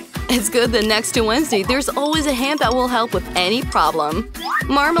missing. It's good that next to Wednesday, there's always a hand that will help with any problem.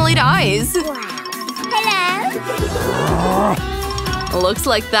 Marmalade eyes! Hello. Looks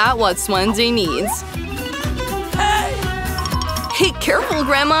like that's what Wednesday needs. Hey, careful,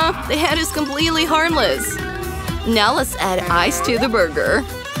 Grandma! The hand is completely harmless. Now let's add ice to the burger.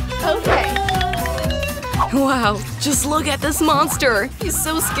 Okay. Wow, just look at this monster! He's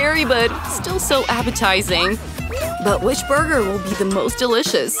so scary but still so appetizing. But which burger will be the most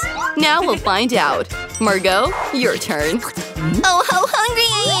delicious? Now we'll find out. Margot, your turn. Oh, how hungry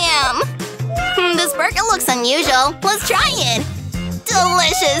I am! This burger looks unusual. Let's try it!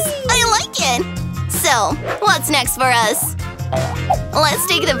 Delicious! I like it! So, what's next for us? Let's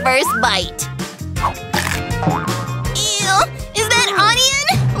take the first bite. Ew! Is that onion?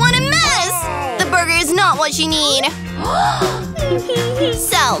 What a mess! The burger is not what you need.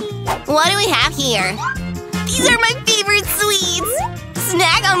 So, what do we have here? These are my favorite sweets!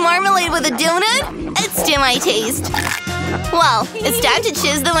 Snack on marmalade with a donut? It's to my taste. Well, it's time to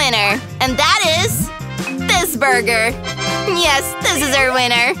choose the winner. And that is… this burger. Yes, this is our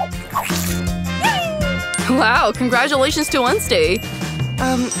winner. Wow, congratulations to Wednesday.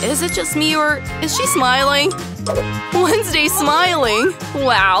 Is it just me or is she smiling? Wednesday's smiling!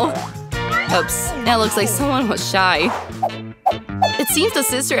 Wow. Oops, that looks like someone was shy. It seems the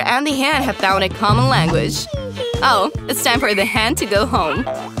sister and the hand have found a common language. Oh, it's time for the hand to go home.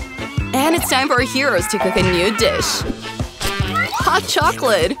 And it's time for our heroes to cook a new dish. Hot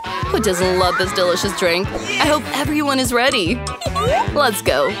chocolate! Who doesn't love this delicious drink? I hope everyone is ready. Let's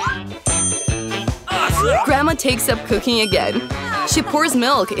go. Grandma takes up cooking again. She pours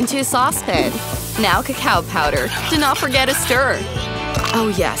milk into a saucepan. Now cacao powder. Do not forget to stir.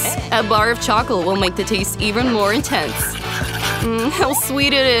 Oh yes, a bar of chocolate will make the taste even more intense. How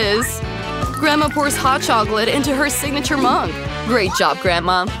sweet it is! Grandma pours hot chocolate into her signature mug. Great job,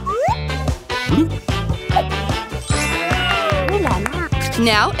 Grandma.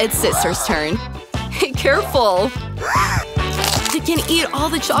 Now it's sister's turn. Hey, careful! You can't eat all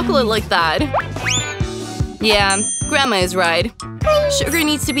the chocolate like that. Yeah, Grandma is right. Sugar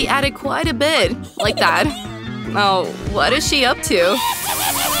needs to be added quite a bit, like that. Oh, what is she up to?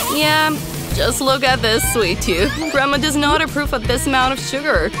 Yeah, just look at this sweet tooth. Grandma does not approve of this amount of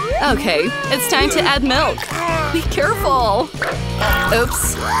sugar. Okay, it's time to add milk. Be careful!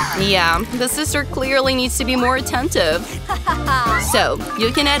 Oops. Yeah, the sister clearly needs to be more attentive. So,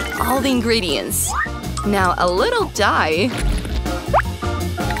 you can add all the ingredients. Now a little dye.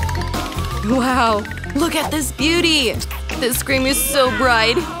 Wow, look at this beauty! This cream is so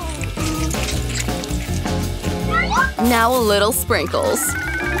bright. Now a little sprinkles.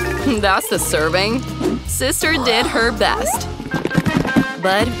 That's the serving. Sister did her best.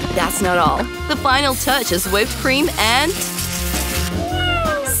 But that's not all. The final touch is whipped cream and…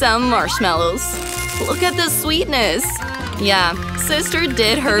 some marshmallows. Look at the sweetness. Yeah, sister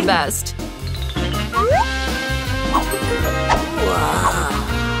did her best.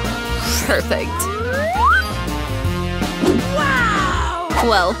 Perfect.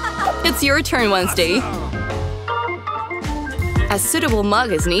 Well, it's your turn, Wednesday. A suitable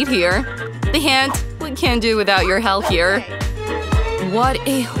mug is neat here. The hand, we can't do without your help here. What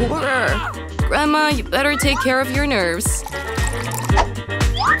a horror! Grandma, you better take care of your nerves.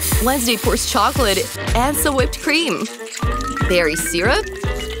 Wednesday pours chocolate and some whipped cream. Berry syrup?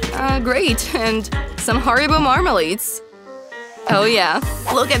 Great, and some Haribo marmalades. Oh yeah,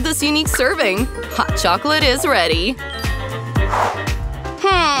 look at this unique serving. Hot chocolate is ready.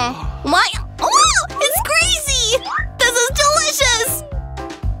 What? Oh, it's crazy! This is delicious!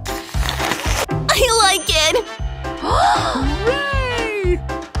 I like it!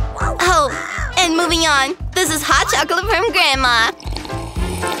 Oh, and moving on. This is hot chocolate from Grandma.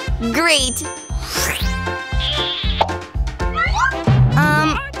 Great.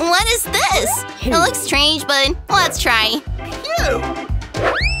 What is this? It looks strange, but let's try.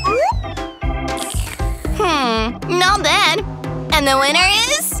 Not bad. And the winner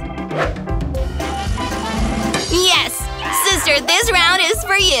is… yes! Sister, this round is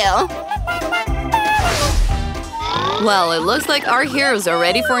for you! Well, it looks like our heroes are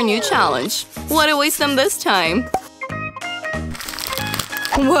ready for a new challenge. What awaits them this time?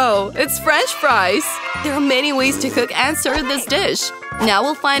 Whoa, it's French fries! There are many ways to cook and serve this dish. Now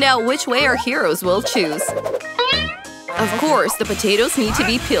we'll find out which way our heroes will choose. Of course, the potatoes need to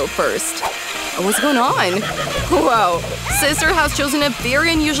be peeled first. What's going on? Wow, sister has chosen a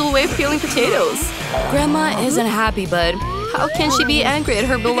very unusual way of peeling potatoes. Grandma isn't happy, but How can she be angry at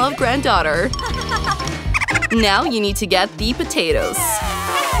her beloved granddaughter? Now you need to get the potatoes.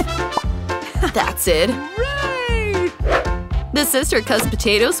 That's it. The sister cuts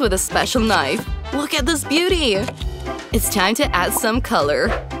potatoes with a special knife. Look at this beauty! It's time to add some color.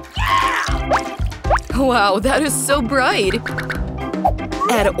 Wow, that is so bright!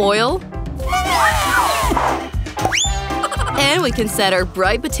 Add oil. And we can set our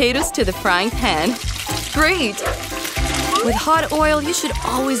bright potatoes to the frying pan. Great! With hot oil, you should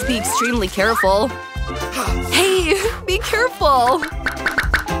always be extremely careful. Hey, be careful!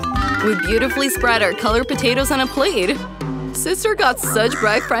 We beautifully spread our colored potatoes on a plate. Sister got such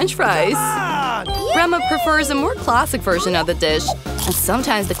bright French fries. Grandma prefers a more classic version of the dish. And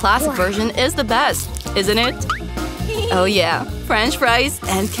sometimes the classic version is the best, isn't it? Oh yeah, French fries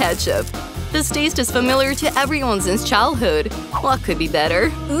and ketchup. This taste is familiar to everyone since childhood. What could be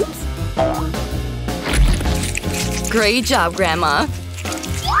better? Oops. Great job, Grandma.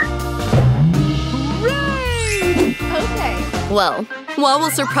 Okay. Well, what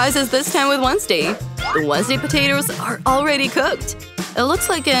will surprise us this time with Wednesday? The Wednesday potatoes are already cooked. It looks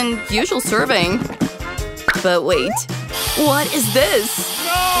like an usual serving. But wait, what is this?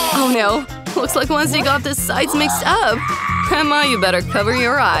 Oh no, looks like Wednesday got the sides mixed up. Grandma, you better cover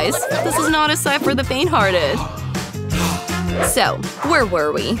your eyes. This is not a sight for the faint-hearted. So, where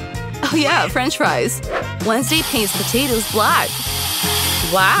were we? Oh yeah, French fries. Wednesday paints potatoes black.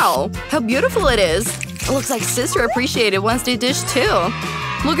 Wow, how beautiful it is. It looks like Sister appreciated Wednesday's dish too.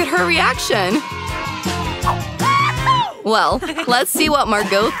 Look at her reaction. Well, let's see what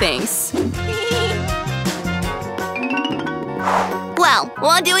Margot thinks. Well,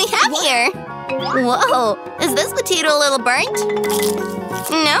 what do we have here? Whoa, is this potato a little burnt?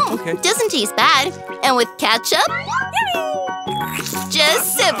 No, Okay. doesn't taste bad. And with ketchup?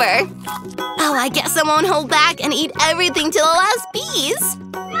 Just super. Oh, I guess I won't hold back and eat everything to the last piece.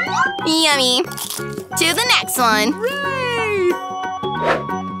 Yummy. To the next one.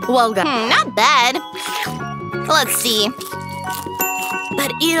 Well, guys. Not bad. Let's see.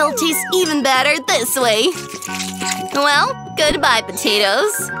 But it'll taste even better this way. Well, goodbye,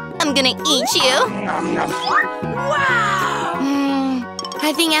 potatoes. I'm gonna eat you. Wow!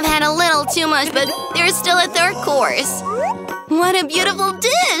 I think I've had a little too much, but there's still a third course. What a beautiful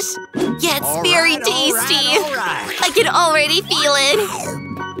dish! Yeah, it's very tasty. I can already feel it.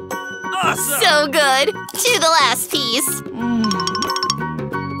 Awesome. So good. To the last piece.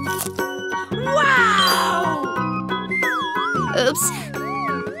 Wow! Oops.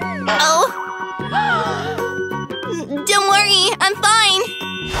 Oh. Don't worry, I'm fine.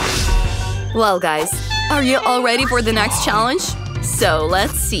 Well, guys, are you all ready for the next challenge? So,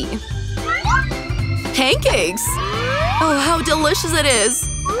 let's see. Pancakes! Oh, how delicious it is!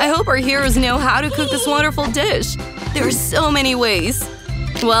 I hope our heroes know how to cook this wonderful dish. There are so many ways.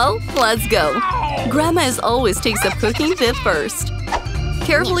 Well, let's go. Grandma as always takes up cooking bit first.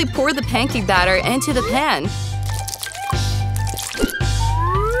 Carefully pour the pancake batter into the pan.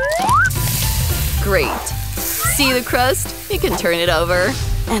 Great. See the crust? You can turn it over.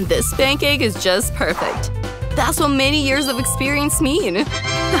 And this pancake is just perfect. That's what many years of experience mean.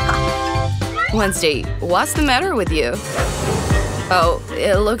 Wednesday, what's the matter with you? Oh,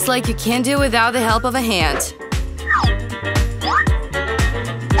 it looks like you can't do without the help of a hand.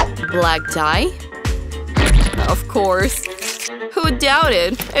 Black dye? Of course. Who would doubt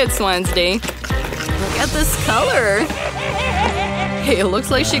it? It's Wednesday. Look at this color. Hey, it looks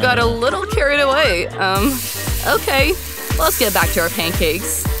like she got a little carried away. Okay. Let's get back to our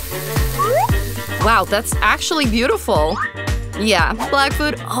pancakes. Wow, that's actually beautiful. Yeah, black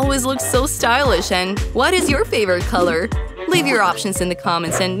food always looks so stylish. And what is your favorite color? Leave your options in the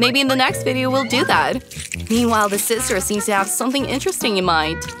comments and maybe in the next video we'll do that. Meanwhile, the sister seems to have something interesting in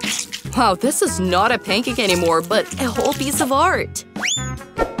mind. Wow, this is not a pancake anymore, but a whole piece of art.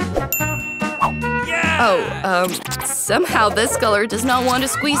 Oh, somehow this color does not want to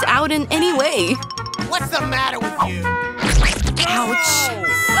squeeze out in any way. What's the matter with you? Ouch.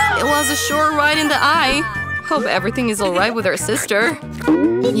 It was a short right in the eye. Hope everything is alright with our sister.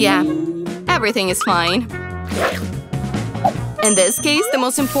 Yeah, everything is fine. In this case, the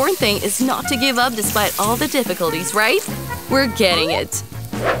most important thing is not to give up despite all the difficulties, right? We're getting it.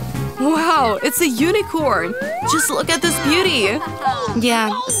 Wow, it's a unicorn! Just look at this beauty!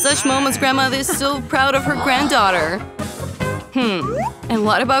 Yeah, such moments Grandma is so proud of her granddaughter. And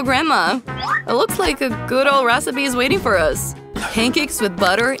what about Grandma? It looks like a good old recipe is waiting for us. Pancakes with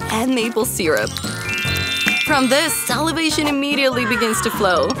butter and maple syrup. From this, salivation immediately begins to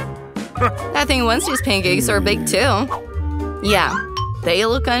flow. I think Wednesday's pancakes are baked too. Yeah, they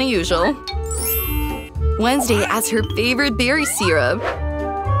look unusual. Wednesday has her favorite berry syrup.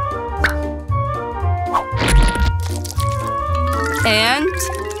 And…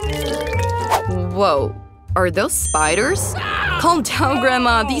 whoa, are those spiders? Calm down,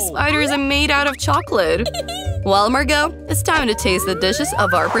 Grandma. These spiders are made out of chocolate. Well, Margot, it's time to taste the dishes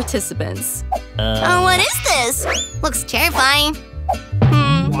of our participants. Oh, what is this? Looks terrifying.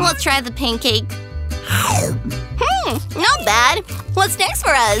 Let's try the pancake. Not bad. What's next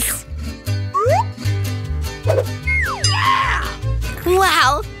for us?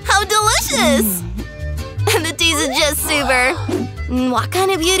 Wow, how delicious! And the taste is just super. What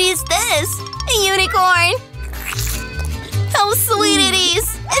kind of beauty is this? A unicorn! How sweet it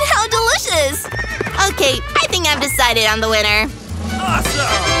is! And how delicious! Okay, I think I've decided on the winner.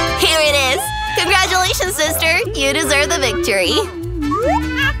 Awesome! Here it is! Congratulations, sister! You deserve the victory!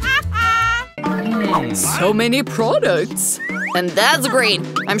 So many products. And that's great.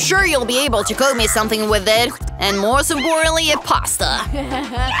 I'm sure you'll be able to cook me something with it. And most importantly, a pasta.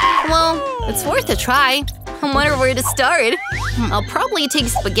 Well, it's worth a try. I wonder where to start. I'll probably take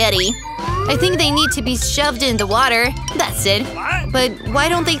spaghetti. I think they need to be shoved in the water. That's it. But why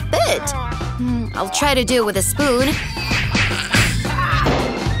don't they fit? I'll try to do it with a spoon.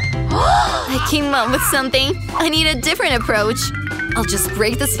 I came up with something. I need a different approach. I'll just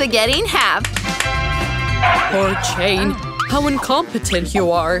break the spaghetti in half. Poor Jane. How incompetent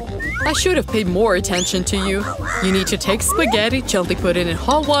you are. I should have paid more attention to you. You need to take spaghetti, gently put it in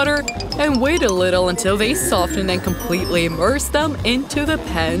hot water, and wait a little until they soften and completely immerse them into the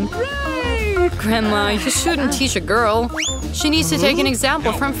pan. Grandma, you shouldn't teach a girl. She needs to take an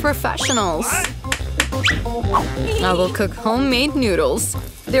example from professionals. I will cook homemade noodles.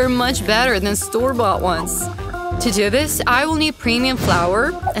 They're much better than store-bought ones. To do this, I will need premium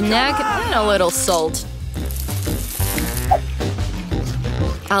flour, an egg, and a little salt.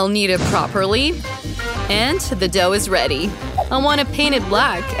 I'll knead it properly. And the dough is ready. I want to paint it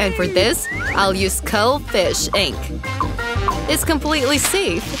black, and for this, I'll use cuttlefish ink. It's completely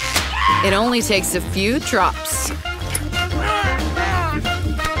safe. It only takes a few drops.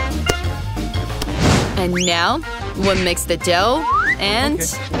 And now, we'll mix the dough and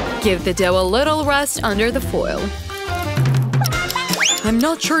give the dough a little rest under the foil. I'm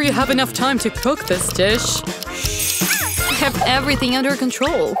not sure you have enough time to cook this dish. I have everything under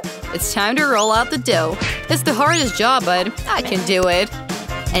control. It's time to roll out the dough. It's the hardest job, but I can do it.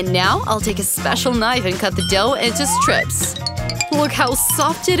 And now I'll take a special knife and cut the dough into strips. Look how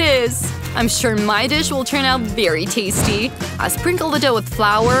soft it is. I'm sure my dish will turn out very tasty. I sprinkle the dough with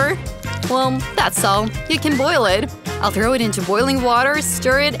flour. Well, that's all. You can boil it. I'll throw it into boiling water,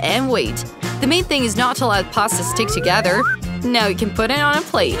 stir it, and wait. The main thing is not to let pasta stick together. Now you can put it on a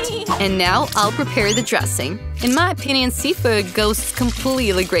plate. And now I'll prepare the dressing. In my opinion, seafood goes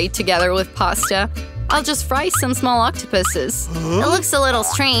completely great together with pasta. I'll just fry some small octopuses. It looks a little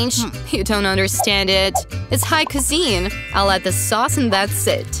strange. You don't understand it. It's high cuisine. I'll add the sauce and that's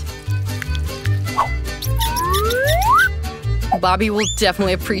it. Bobby will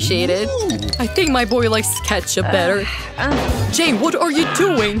definitely appreciate it. I think my boy likes ketchup better. Jane, what are you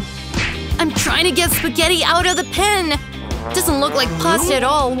doing? I'm trying to get spaghetti out of the pan. Doesn't look like pasta at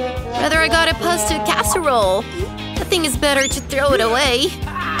all. Rather, I got a pasta casserole. I think it's better to throw it away.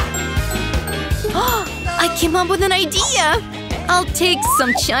 I came up with an idea. I'll take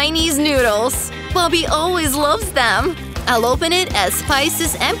some Chinese noodles. Bobby always loves them. I'll open it, add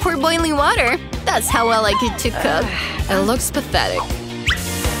spices, and pour boiling water. That's how I like it to cook. It looks pathetic.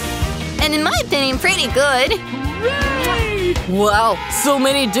 And in my opinion, pretty good. Wow, so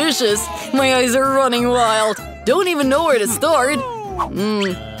many dishes. My eyes are running wild. Don't even know where to start.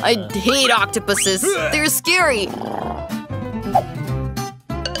 I hate octopuses. They're scary.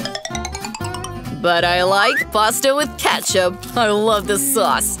 But I like pasta with ketchup. I love this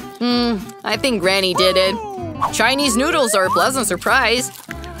sauce. I think Granny did it. Chinese noodles are a pleasant surprise.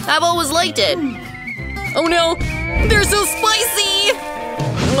 I've always liked it. Oh no, they're so spicy!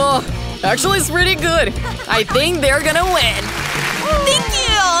 Oh, actually it's pretty good. I think they're gonna win. Thank you!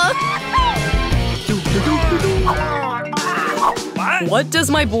 What does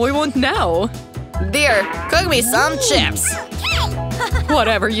my boy want now? There, cook me some chips.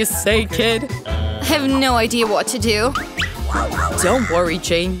 Whatever you say, kid. I have no idea what to do. Don't worry,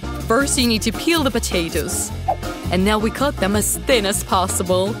 Jane. First, you need to peel the potatoes. And now we cut them as thin as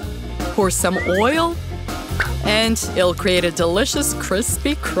possible. Pour some oil, and it'll create a delicious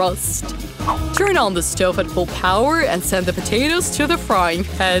crispy crust. Turn on the stove at full power and send the potatoes to the frying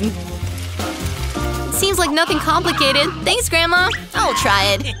pan. Seems like nothing complicated. Thanks, Grandma. I'll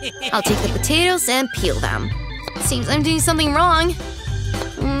try it. I'll take the potatoes and peel them. Seems I'm doing something wrong.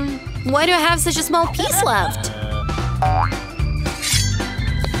 Why do I have such a small piece left?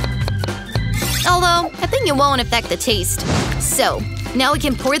 Although, I think it won't affect the taste. So, now we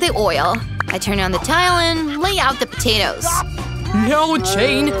can pour the oil. I turn on the tile and lay out the potatoes. No,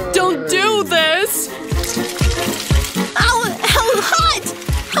 Jane, don't do this! Ow! How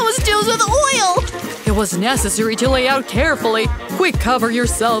hot! I was filled with oil! It was necessary to lay out carefully. Quick, cover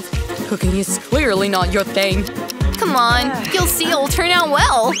yourself. Cooking is clearly not your thing. Come on, you'll see it'll turn out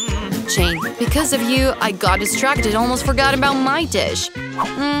well. Jane, because of you, I got distracted, almost forgot about my dish.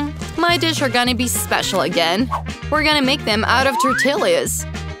 My dish are gonna be special again. We're gonna make them out of tortillas.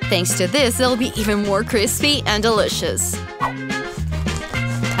 Thanks to this, they'll be even more crispy and delicious.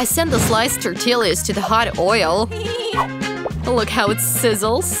 I send the sliced tortillas to the hot oil. Look how it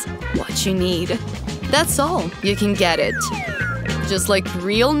sizzles. What you need. That's all. You can get it. Just like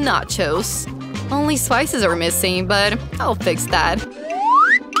real nachos. Only spices are missing, but I'll fix that.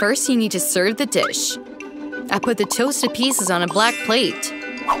 First, you need to serve the dish. I put the toasted pieces on a black plate.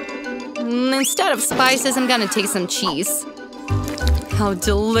 Instead of spices, I'm gonna take some cheese. How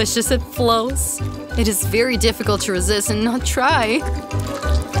delicious it flows. It is very difficult to resist and not try.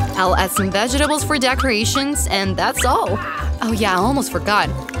 I'll add some vegetables for decorations, and that's all. Oh yeah, I almost forgot.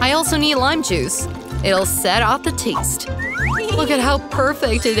 I also need lime juice. It'll set off the taste. Look at how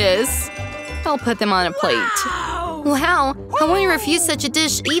perfect it is. I'll put them on a plate. Wow, I wouldn't refuse such a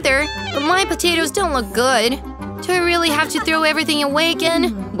dish either, but my potatoes don't look good. Do I really have to throw everything away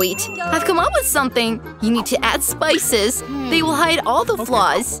again? Wait, I've come up with something. You need to add spices. They will hide all the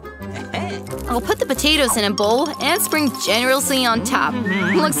flaws. I'll put the potatoes in a bowl and sprinkle generously on top.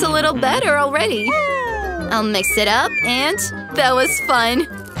 Looks a little better already. I'll mix it up, and that was fun.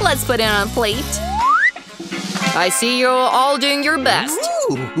 Let's put it on a plate. I see you're all doing your best.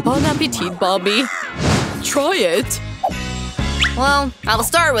 Bon appetit, Bobby. Try it. Well, I'll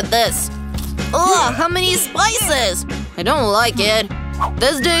start with this. Ugh, how many spices? I don't like it.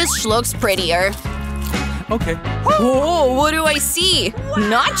 This dish looks prettier. Okay. Whoa, what do I see?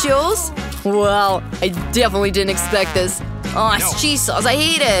 Nachos? Well, I definitely didn't expect this. Oh, it's cheese sauce. I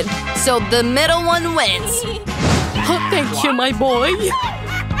hate it. So the middle one wins. Oh, thank you, my boy.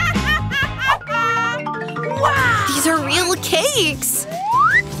 These are real cakes.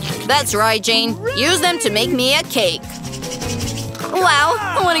 That's right, Jane. Use them to make me a cake. Wow,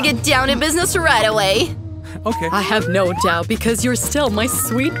 I want to get down to business right away. Okay. I have no doubt because you're still my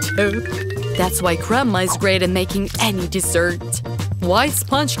sweet tooth. That's why Grandma is great at making any dessert. White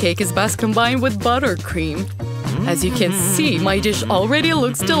sponge cake is best combined with buttercream. As you can see, my dish already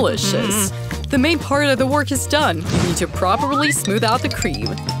looks delicious. The main part of the work is done. You need to properly smooth out the cream.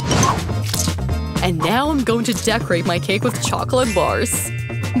 And now I'm going to decorate my cake with chocolate bars.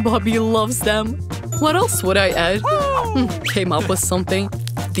 Bobby loves them. What else would I add? Came up with something.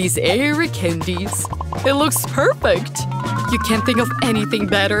 These airy candies. It looks perfect. You can't think of anything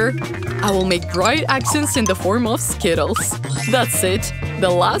better. I will make bright accents in the form of Skittles. That's it. The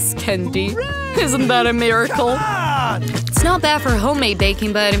last candy. Isn't that a miracle? It's not bad for homemade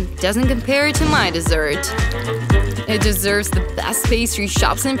baking, but it doesn't compare to my dessert. It deserves the best pastry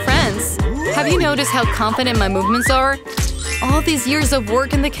shops in France. Have you noticed how confident my movements are? All these years of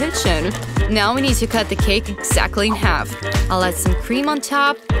work in the kitchen. Now we need to cut the cake exactly in half. I'll add some cream on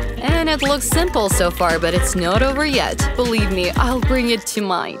top. And it looks simple so far, but it's not over yet. Believe me, I'll bring it to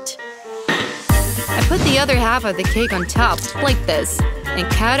mind. I put the other half of the cake on top, like this, and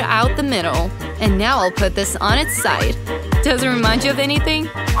cut out the middle. And now I'll put this on its side. Does it remind you of anything?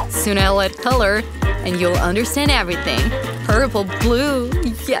 Soon I'll add color, and you'll understand everything. Purple, blue,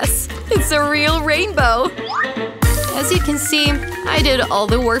 yes, it's a real rainbow. As you can see, I did all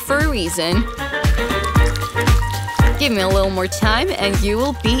the work for a reason. Give me a little more time and you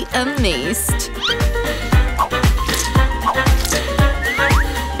will be amazed.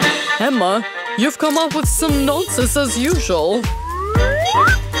 Emma, you've come up with some nonsense as usual.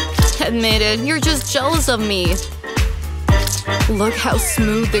 Admit it, you're just jealous of me. Look how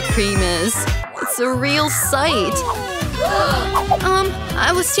smooth the cream is. It's a real sight.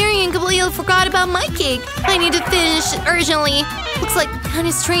 I was staring and completely forgot about my cake. I need to finish it urgently. Looks like kind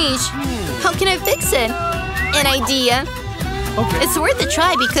of strange. How can I fix it? An idea. Okay. It's worth a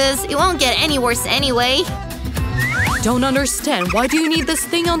try because it won't get any worse anyway. Don't understand. Why do you need this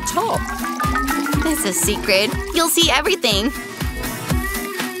thing on top? It's a secret. You'll see everything.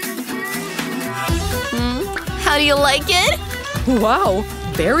 How do you like it? Wow,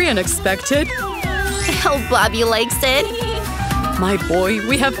 very unexpected. I hope Bobby likes it. My boy,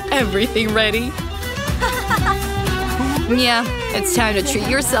 we have everything ready. Yeah, it's time to treat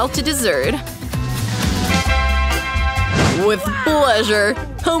yourself to dessert. With pleasure.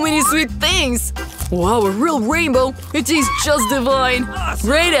 How many sweet things! Wow, a real rainbow! It tastes just divine!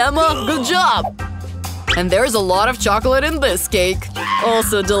 Great, Emma! Good job! And there's a lot of chocolate in this cake.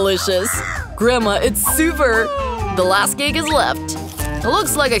 Also delicious. Grandma, it's super! The last cake is left. It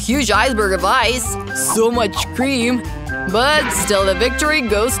looks like a huge iceberg of ice. So much cream. But still the victory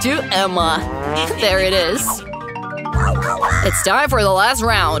goes to Emma. There it is. It's time for the last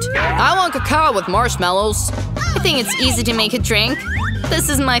round. I want cacao with marshmallows. I think it's easy to make a drink. This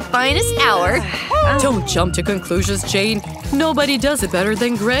is my finest hour. Don't jump to conclusions, Jane. Nobody does it better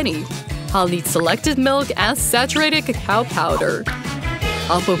than Granny. I'll need selected milk and saturated cacao powder.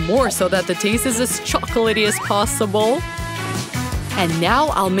 I'll put more so that the taste is as chocolatey as possible. And now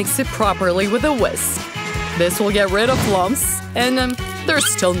I'll mix it properly with a whisk. This will get rid of lumps. And there's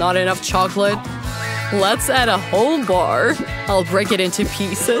still not enough chocolate. Let's add a whole bar. I'll break it into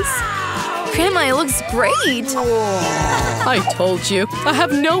pieces. Grandma, it looks great! I told you, I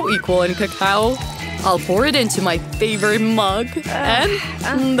have no equal in cacao. I'll pour it into my favorite mug.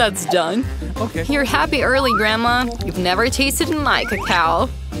 And that's done. Okay. You're happy early, Grandma. You've never tasted my cacao.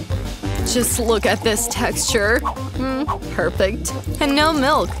 Just look at this texture. Perfect. And no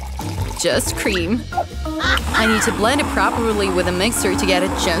milk. Just cream. I need to blend it properly with a mixer to get a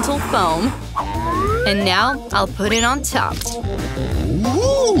gentle foam. And now I'll put it on top.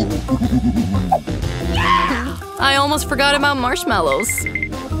 I almost forgot about marshmallows.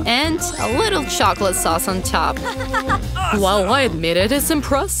 And a little chocolate sauce on top. Well, I admit it is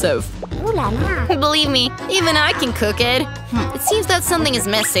impressive. Believe me, even I can cook it. It seems that something is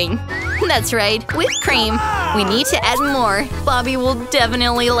missing. That's right, whipped cream. We need to add more. Bobby will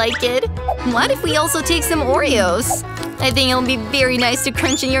definitely like it. What if we also take some Oreos? I think it'll be very nice to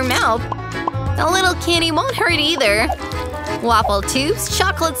crunch in your mouth. A little candy won't hurt either. Waffle tubes,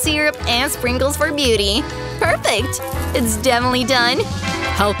 chocolate syrup, and sprinkles for beauty. Perfect! It's definitely done.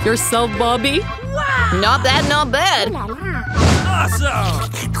 Help yourself, Bobby. Not bad, not bad.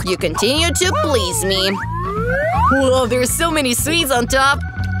 Awesome! You continue to please me. Whoa, there's so many sweets on top.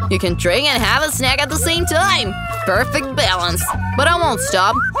 You can drink and have a snack at the same time. Perfect balance. But I won't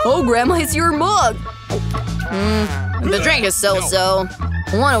stop. Oh, Grandma, it's your mug. The drink is so-so.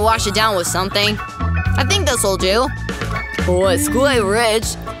 I want to wash it down with something. I think this will do. Oh, it's quite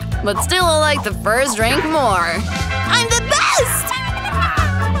rich. But still, I like the first drink more. I'm the best!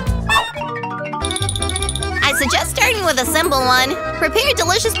 I suggest starting with a simple one. Prepare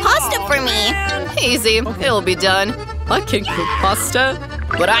delicious pasta for me. Easy, it'll be done. I can cook pasta.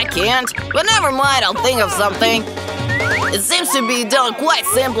 But I can't. But never mind, I'll think of something. It seems to be done quite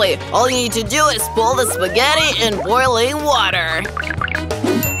simply. All you need to do is boil the spaghetti in boiling water.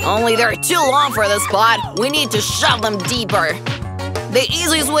 Only they're too long for this pot. We need to shove them deeper. The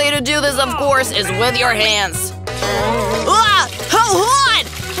easiest way to do this, of course, is with your hands. Ah! How hot!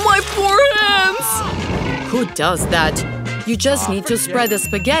 My poor hands! Who does that? You just need to spread the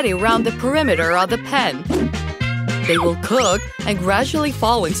spaghetti around the perimeter of the pan. They will cook and gradually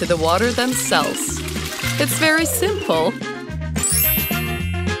fall into the water themselves. It's very simple.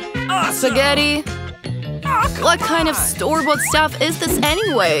 Spaghetti? What kind of store-bought stuff is this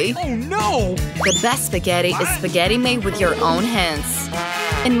anyway? Oh no! The best spaghetti is spaghetti made with your own hands.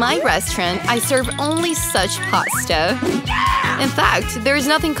 In my restaurant, I serve only such pasta. In fact, there is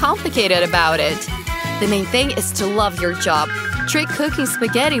nothing complicated about it. The main thing is to love your job. Try cooking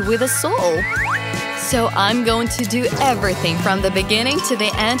spaghetti with a soul. So I'm going to do everything from the beginning to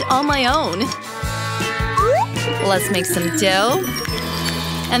the end on my own. Let's make some dough.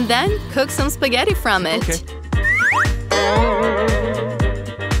 And then cook some spaghetti from it. Okay.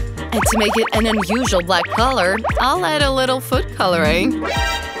 And to make it an unusual black color, I'll add a little food coloring.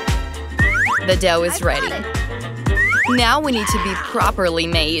 The dough is ready. Now we need to be properly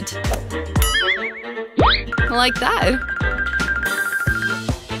made. Like that.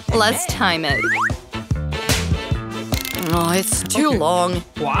 Let's time it. Oh, it's too long.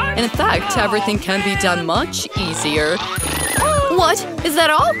 What? In fact, everything can be done much easier. What? Is that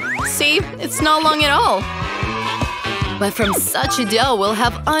all? See? It's not long at all. But from such a dough, we'll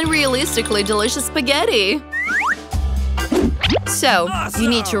have unrealistically delicious spaghetti. So, you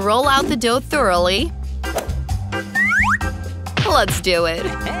need to roll out the dough thoroughly. Let's do it.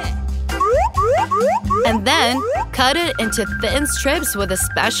 And then, cut it into thin strips with a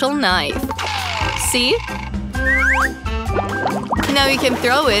special knife. See? Now you can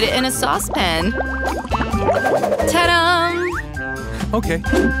throw it in a saucepan. Ta-da! Okay.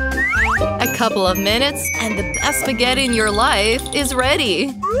 A couple of minutes and the best spaghetti in your life is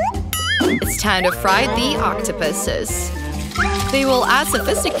ready. It's time to fry the octopuses. They will add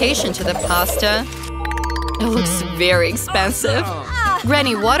sophistication to the pasta. It looks very expensive.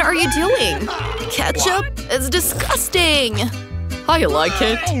 Granny, what are you doing? Ketchup? It's disgusting. I like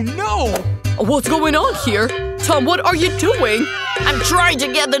it. Oh no! What's going on here? Tom, what are you doing? I'm trying to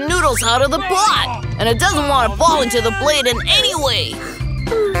get the noodles out of the pot, and it doesn't want to fall into the plate in any way.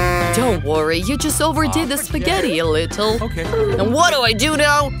 Don't worry, you just overdid the spaghetti a little. Okay. And what do I do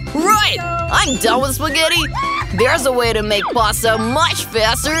now? Right! I'm done with spaghetti! There's a way to make pasta much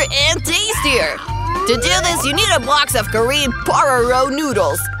faster and tastier! To do this, you need a box of Korean pororo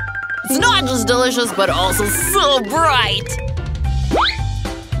noodles. It's not just delicious, but also so bright!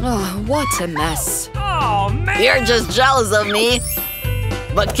 Oh, what a mess. Oh man! You're just jealous of me.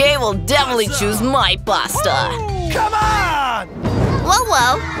 But Kay will definitely choose my pasta. Come on!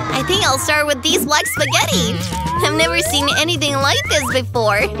 Whoa, I think I'll start with these black spaghetti. I've never seen anything like this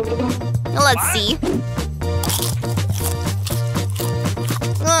before. Let's see.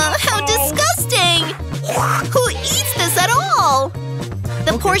 How disgusting! Who eats this at all?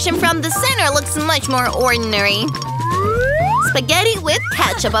 The portion from the center looks much more ordinary. Spaghetti with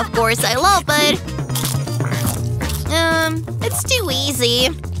ketchup, of course, I love it. It's too easy.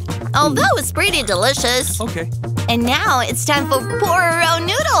 Although it's pretty delicious. Okay. And now it's time for pororo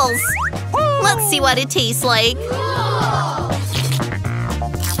noodles. Let's see what it tastes like.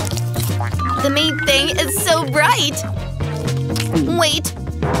 The main thing is so bright. Wait,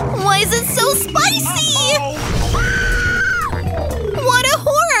 why is it so spicy? What a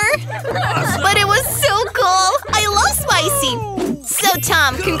horror! But it was so cool. I love spicy. So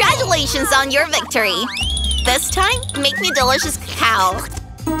Tom, congratulations on your victory. This time, make me delicious cacao.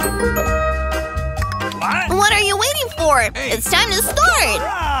 What are you waiting for? It's time to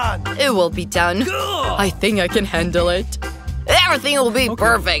start! It will be done. I think I can handle it. Everything will be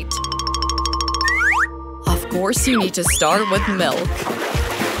perfect. Of course, you need to start with milk.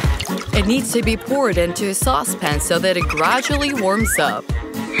 It needs to be poured into a saucepan so that it gradually warms up.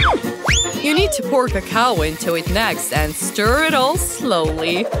 You need to pour cacao into it next and stir it all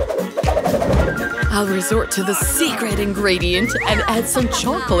slowly. I'll resort to the secret ingredient and add some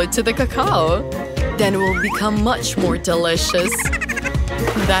chocolate to the cacao. Then it will become much more delicious.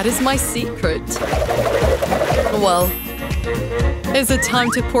 That is my secret. Well, is it time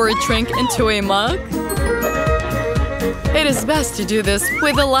to pour a drink into a mug? It is best to do this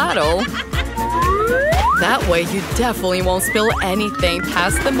with a ladle. That way you definitely won't spill anything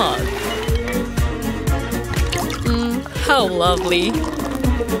past the mug. How lovely.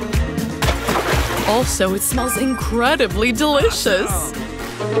 Also, it smells incredibly delicious.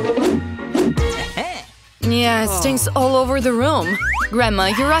 Yeah, it stinks all over the room. Grandma,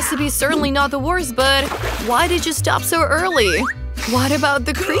 your recipe is certainly not the worst, but why did you stop so early? What about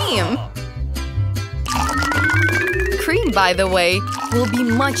the cream? Cream, by the way, will be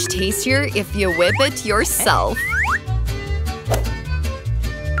much tastier if you whip it yourself.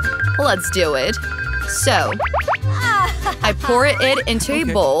 Let's do it. So, I pour it into a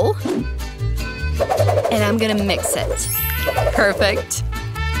bowl. And I'm gonna mix it. Perfect.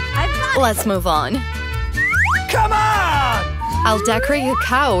 Let's move on. Come on! I'll decorate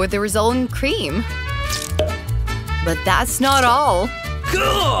cacao with the resultant cream. But that's not all.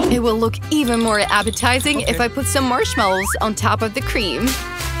 It will look even more appetizing if I put some marshmallows on top of the cream.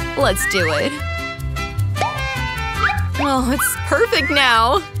 Let's do it. Oh, it's perfect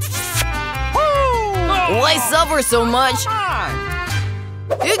now. Why suffer so much?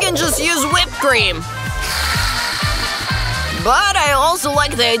 You can just use whipped cream. But I also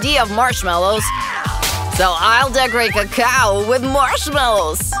like the idea of marshmallows. So I'll decorate cacao with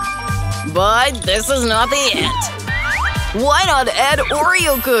marshmallows. But this is not the end. Why not add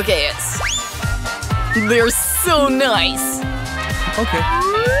Oreo cookies? They're so nice. Okay.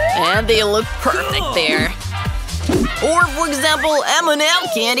 And they look perfect there. Or, for example, M&M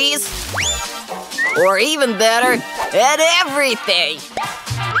candies. Or even better, add everything.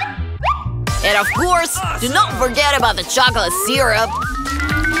 And of course, do not forget about the chocolate syrup.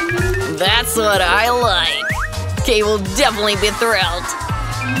 That's what I like. Kay will definitely be thrilled.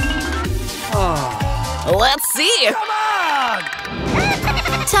 Let's see. Come on!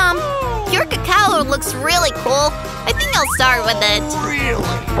 Tom, your cacao looks really cool. I think I'll start with it. Really?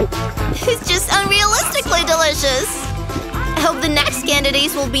 It's just unrealistically delicious. I hope the next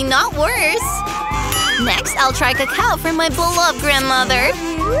candidates will be not worse. Next, I'll try cacao from my beloved grandmother.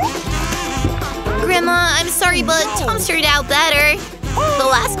 Grandma, I'm sorry, but Tom's turned out better. The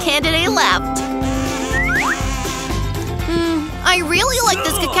last candidate left. I really like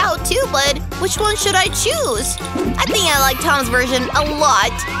this cacao too, but which one should I choose? I think I like Tom's version a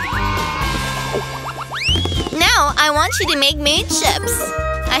lot. Now, I want you to make me chips.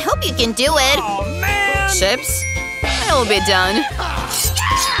 I hope you can do it. Oh, man! Chips? It will be done.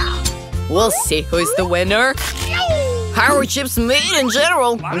 We'll see who is the winner. How are chips made in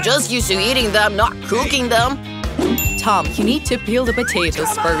general? I'm just used to eating them, not cooking them. Tom, you need to peel the potatoes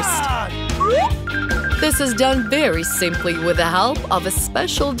first. This is done very simply with the help of a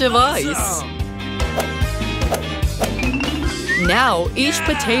special device. Now, each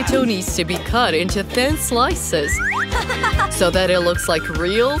potato needs to be cut into thin slices so that it looks like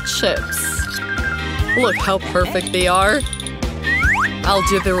real chips. Look how perfect they are. I'll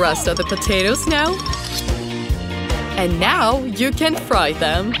do the rest of the potatoes now. And now you can fry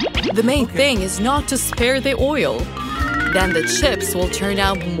them. The main thing is not to spare the oil. Then the chips will turn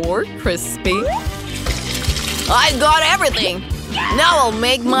out more crispy. I got everything. Now I'll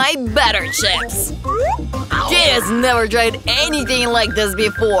make my better chips. Kate has never tried anything like this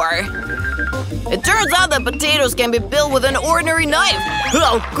before. It turns out that potatoes can be peeled with an ordinary knife.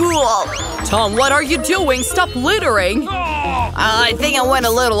 How cool! Tom, what are you doing? Stop littering! I think I went a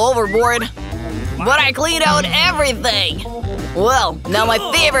little overboard. But I cleaned out everything. Well, now my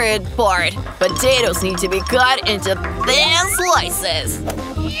favorite part. Potatoes need to be cut into thin slices.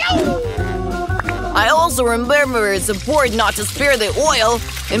 I also remember it's important not to spare the oil.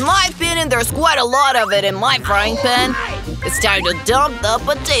 In my opinion, there's quite a lot of it in my frying pan. It's time to dump the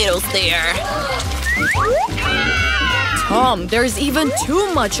potatoes there. Tom, there's even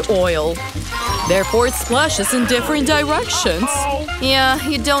too much oil. Therefore, it splashes in different directions. Yeah,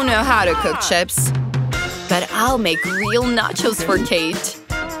 you don't know how to cook chips. But I'll make real nachos for Kate.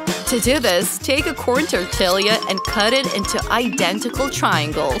 To do this, take a corn tortilla and cut it into identical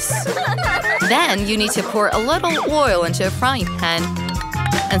triangles. Then you need to pour a little oil into a frying pan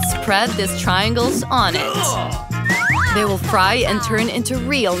and spread these triangles on it. They will fry and turn into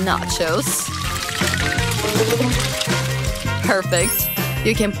real nachos. Perfect.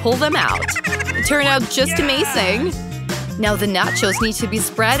 You can pull them out. It turned out just amazing. Now the nachos need to be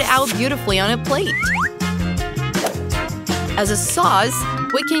spread out beautifully on a plate. As a sauce,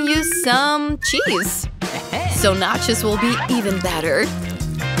 we can use some cheese. So nachos will be even better.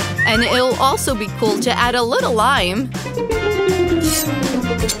 And it'll also be cool to add a little lime.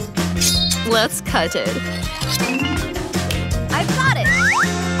 Let's cut it. I've got it.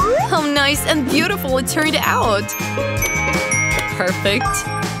 How nice and beautiful it turned out. Perfect.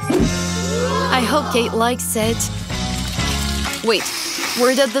 I hope Kate likes it. Wait,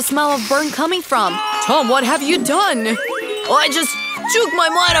 where did the smell of burn coming from? Tom, what have you done? Oh, I just took my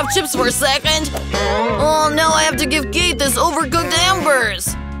mind off chips for a second. Oh, now I have to give Kate this overcooked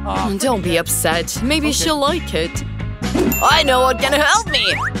embers. Don't be upset. Maybe she'll like it. I know what can help me.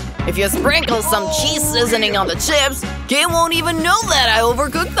 If you sprinkle some cheese seasoning on the chips, Kate won't even know that I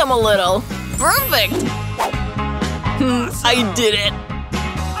overcooked them a little. Perfect. I did it.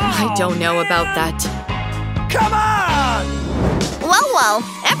 I don't know about that. Come on! Well,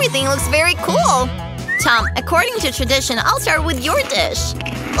 everything looks very cool. Tom, according to tradition, I'll start with your dish.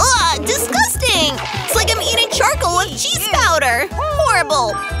 Ugh, disgusting! It's like I'm eating charcoal with cheese powder.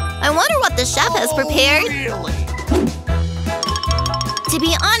 Horrible. I wonder what the chef has prepared. To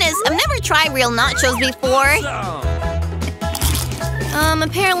be honest, I've never tried real nachos before.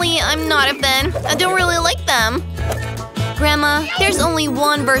 Apparently I'm not a fan. I don't really like them. Grandma, there's only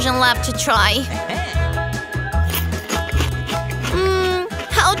one version left to try.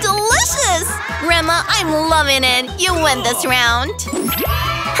 How delicious! Grandma, I'm loving it. You win this round.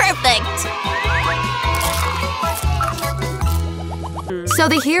 Perfect. So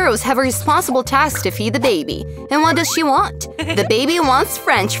the heroes have a responsible task to feed the baby. And what does she want? The baby wants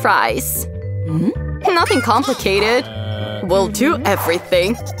French fries. Nothing complicated. We'll do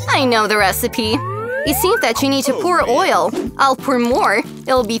everything. I know the recipe. It seems that you need to pour oil. I'll pour more.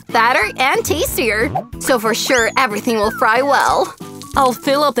 It'll be fatter and tastier. So for sure, everything will fry well. I'll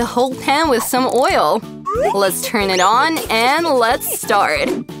fill up the whole pan with some oil. Let's turn it on and let's start.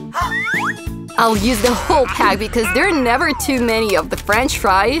 I'll use the whole pack because there are never too many of the French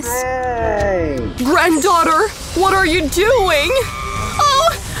fries. Granddaughter, what are you doing? Oh,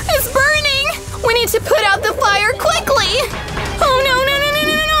 it's burning! We need to put out the fire quickly! Oh no.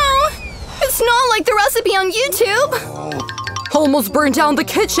 It's not like the recipe on YouTube! Almost burned down the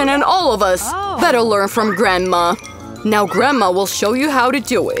kitchen and all of us. Better learn from Grandma. Now Grandma will show you how to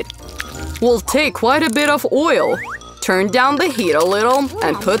do it. We'll take quite a bit of oil, turn down the heat a little,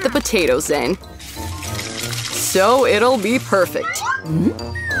 and put the potatoes in. So it'll be perfect.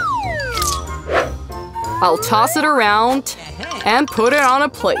 I'll toss it around and put it on a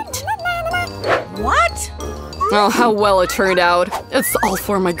plate. What? Oh, how well it turned out. It's all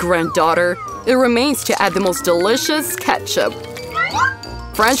for my granddaughter. It remains to add the most delicious ketchup.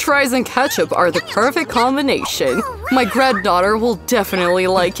 French fries and ketchup are the perfect combination. My granddaughter will definitely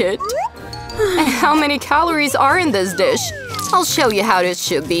like it. And how many calories are in this dish? I'll show you how it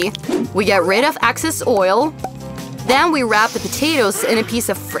should be. We get rid of excess oil. Then we wrap the potatoes in a piece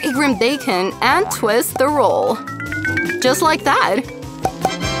of fragrant bacon and twist the roll. Just like that.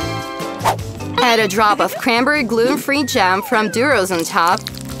 Add a drop of cranberry gluten-free jam from Duros on top.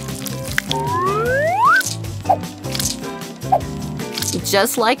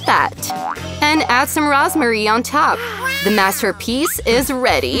 Just like that. And add some rosemary on top. The masterpiece is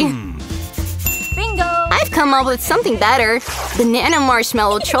ready. Bingo! I've come up with something better. Banana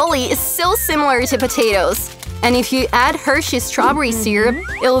marshmallow trolley is so similar to potatoes. And if you add Hershey's strawberry syrup,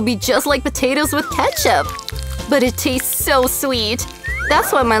 it will be just like potatoes with ketchup. But it tastes so sweet.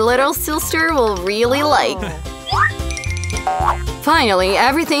 That's what my little sister will really like. Finally,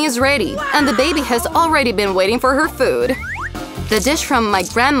 everything is ready, and the baby has already been waiting for her food. The dish from my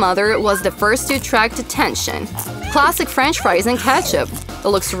grandmother was the first to attract attention. Classic French fries and ketchup. It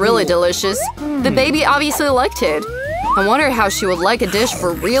looks really delicious. The baby obviously liked it. I wonder how she would like a dish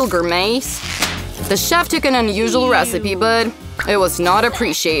for real gourmets. The chef took an unusual recipe, but it was not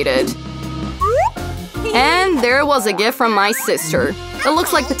appreciated. And there was a gift from my sister. It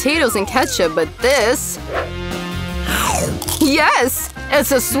looks like potatoes and ketchup, but this… Yes!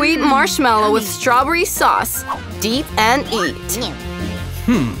 It's a sweet marshmallow with strawberry sauce. Dip and eat.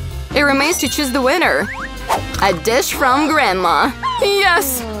 It remains to choose the winner. A dish from Grandma.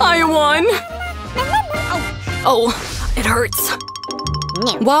 Yes! I won! Oh, it hurts.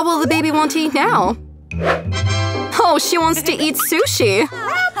 What will the baby want to eat now? Oh, she wants to eat sushi.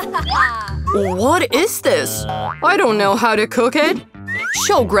 What is this? I don't know how to cook it.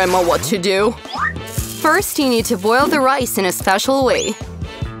 Show Grandma what to do. First, you need to boil the rice in a special way.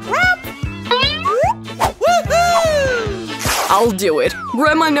 I'll do it.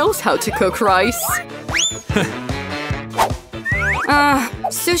 Grandma knows how to cook rice.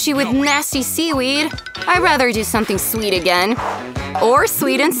 Sushi with nasty seaweed. I'd rather do something sweet again. Or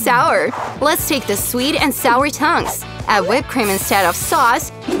sweet and sour. Let's take the sweet and sour tongues. Add whipped cream instead of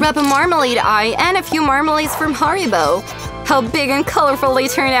sauce. Wrap a marmalade eye and a few marmalades from Haribo. How big and colorful they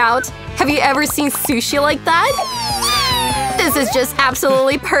turn out. Have you ever seen sushi like that? This is just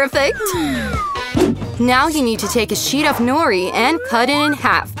absolutely perfect. Now you need to take a sheet of nori and cut it in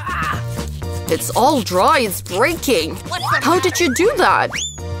half. It's all dry, it's breaking. How did you do that?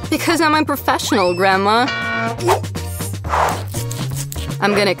 Because I'm a professional, Grandma.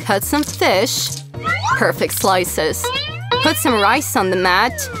 I'm gonna cut some fish. Perfect slices. Put some rice on the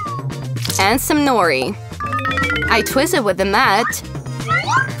mat. And some nori. I twist it with the mat.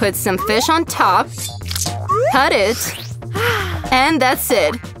 Put some fish on top. Cut it. And that's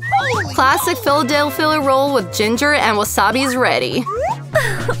it. Classic Philadelphia roll with ginger and wasabi is ready.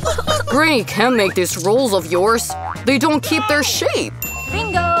 Granny can't make these rolls of yours. They don't keep their shape.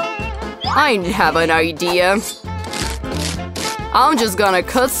 Bingo! I have an idea. I'm just gonna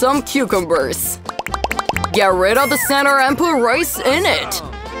cut some cucumbers. Get rid of the center and put rice in it.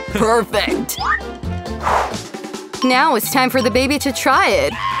 Perfect. Now it's time for the baby to try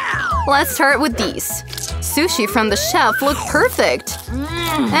it. Let's start with these. Sushi from the chef looked perfect.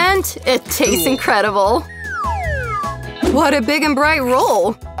 And it tastes incredible. What a big and bright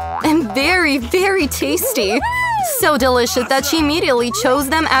roll. And very, very tasty. So delicious that she immediately chose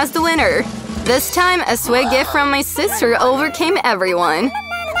them as the winner. This time, a sweet gift from my sister overcame everyone.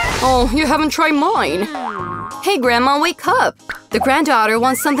 Oh, you haven't tried mine. Hey, Grandma, wake up. The granddaughter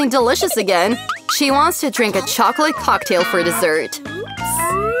wants something delicious again. She wants to drink a chocolate cocktail for dessert.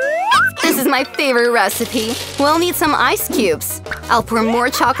 This is my favorite recipe. We'll need some ice cubes. I'll pour more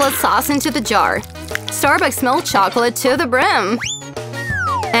chocolate sauce into the jar. Starbucks milk chocolate to the brim.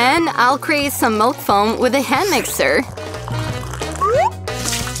 And I'll create some milk foam with a hand mixer.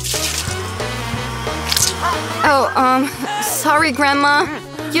 Oh, sorry, Grandma.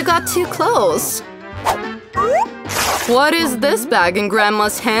 You got too close. What is this bag in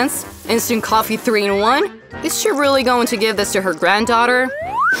Grandma's hands? Instant coffee 3-in-1? Is she really going to give this to her granddaughter?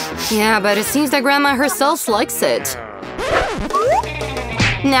 Yeah, but it seems that Grandma herself likes it.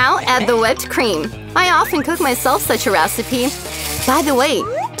 Now add the whipped cream. I often cook myself such a recipe. By the way,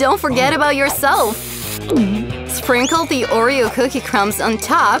 don't forget about yourself. Sprinkle the Oreo cookie crumbs on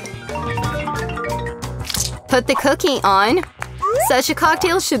top. Put the cookie on. Such a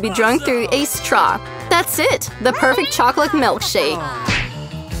cocktail should be drunk through a straw. That's it! The perfect chocolate milkshake.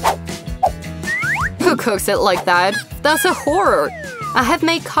 Who cooks it like that? That's a horror! I have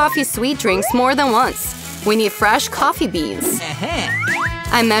made coffee sweet drinks more than once. We need fresh coffee beans.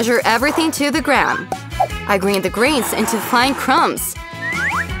 I measure everything to the gram. I grind the grains into fine crumbs.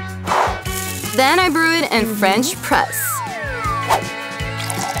 Then I brew it in French press.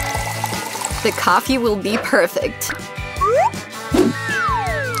 The coffee will be perfect.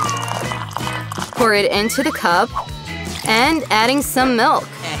 Pour it into the cup and adding some milk.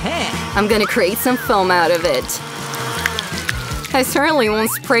 I'm gonna create some foam out of it. I certainly won't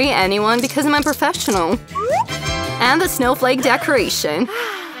spray anyone because I'm a professional. And the snowflake decoration.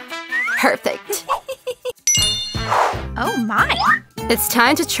 Perfect. Oh my! It's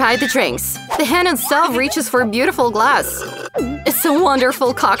time to try the drinks. The hand itself reaches for a beautiful glass. It's a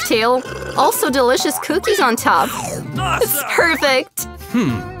wonderful cocktail. Also delicious cookies on top. It's perfect.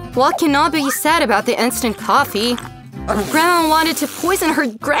 What cannot be said about the instant coffee? Grandma wanted to poison her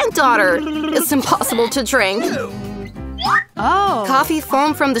granddaughter. It's impossible to drink. Oh! Coffee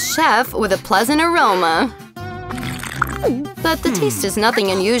foam from the chef with a pleasant aroma. But the taste is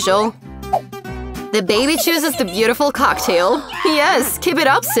nothing unusual. The baby chooses the beautiful cocktail. Yes, keep it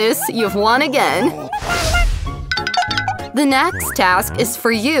up, sis. You've won again. The next task is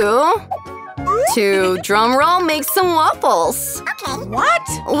for you to, drumroll, make some waffles. What?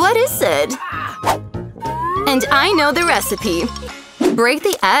 What is it? And I know the recipe. Break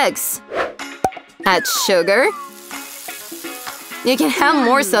the eggs. Add sugar. You can have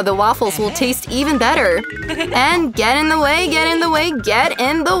more so the waffles will taste even better. And get in the way, get in the way, get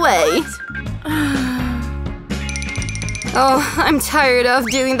in the way. Oh, I'm tired of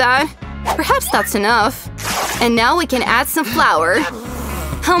doing that. Perhaps that's enough. And now we can add some flour.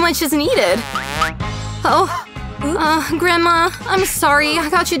 How much is needed? Oh, Grandma, I'm sorry, I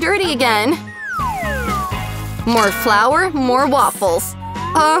got you dirty again. More flour, more waffles.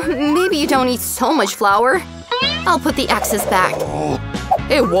 Maybe you don't need so much flour. I'll put the excess back.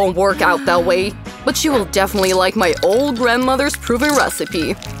 It won't work out that way, but you will definitely like my old grandmother's proven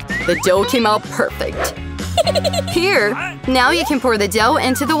recipe. The dough came out perfect. Here, now you can pour the dough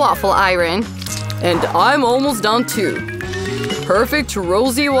into the waffle iron. And I'm almost done too. Perfect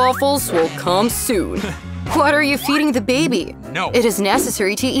rosy waffles will come soon. What are you feeding the baby? No. It is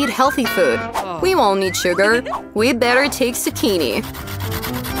necessary to eat healthy food. We won't need sugar. We better take zucchini.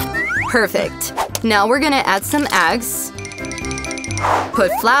 Perfect. Now we're gonna add some eggs.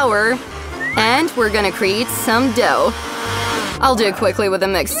 Put flour. And we're gonna create some dough. I'll do it quickly with a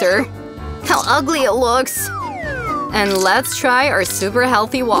mixer. How ugly it looks! And let's try our super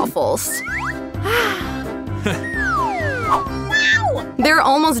healthy waffles. They're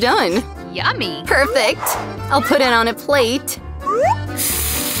almost done. Yummy! Perfect! I'll put it on a plate.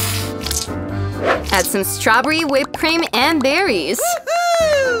 Add some strawberry, whipped cream, and berries.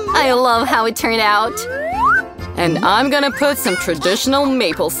 I love how it turned out. And I'm gonna put some traditional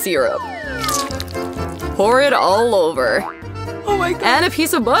maple syrup. Pour it all over. Oh my god. And a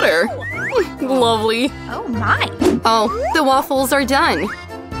piece of butter. Lovely. Oh my! Oh, the waffles are done.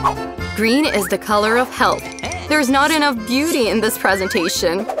 Green is the color of health. There's not enough beauty in this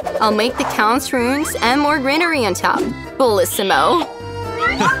presentation. I'll make the count's runes and more greenery on top. Bellissimo.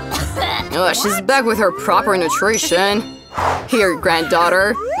 Oh, she's back with her proper nutrition. Here,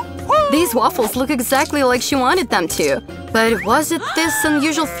 granddaughter. These waffles look exactly like she wanted them to. But was it this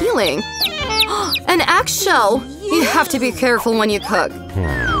unusual feeling? An eggshell! You have to be careful when you cook.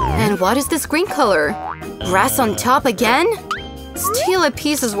 And what is this green color? Grass on top again? Still, a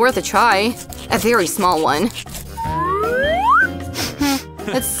piece is worth a try. A very small one.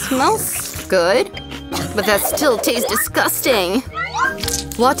 It smells good, but that still tastes disgusting.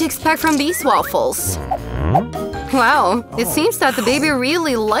 What to expect from these waffles? Wow, it seems that the baby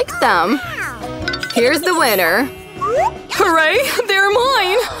really liked them. Here's the winner. Hooray! They're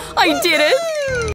mine! I did it!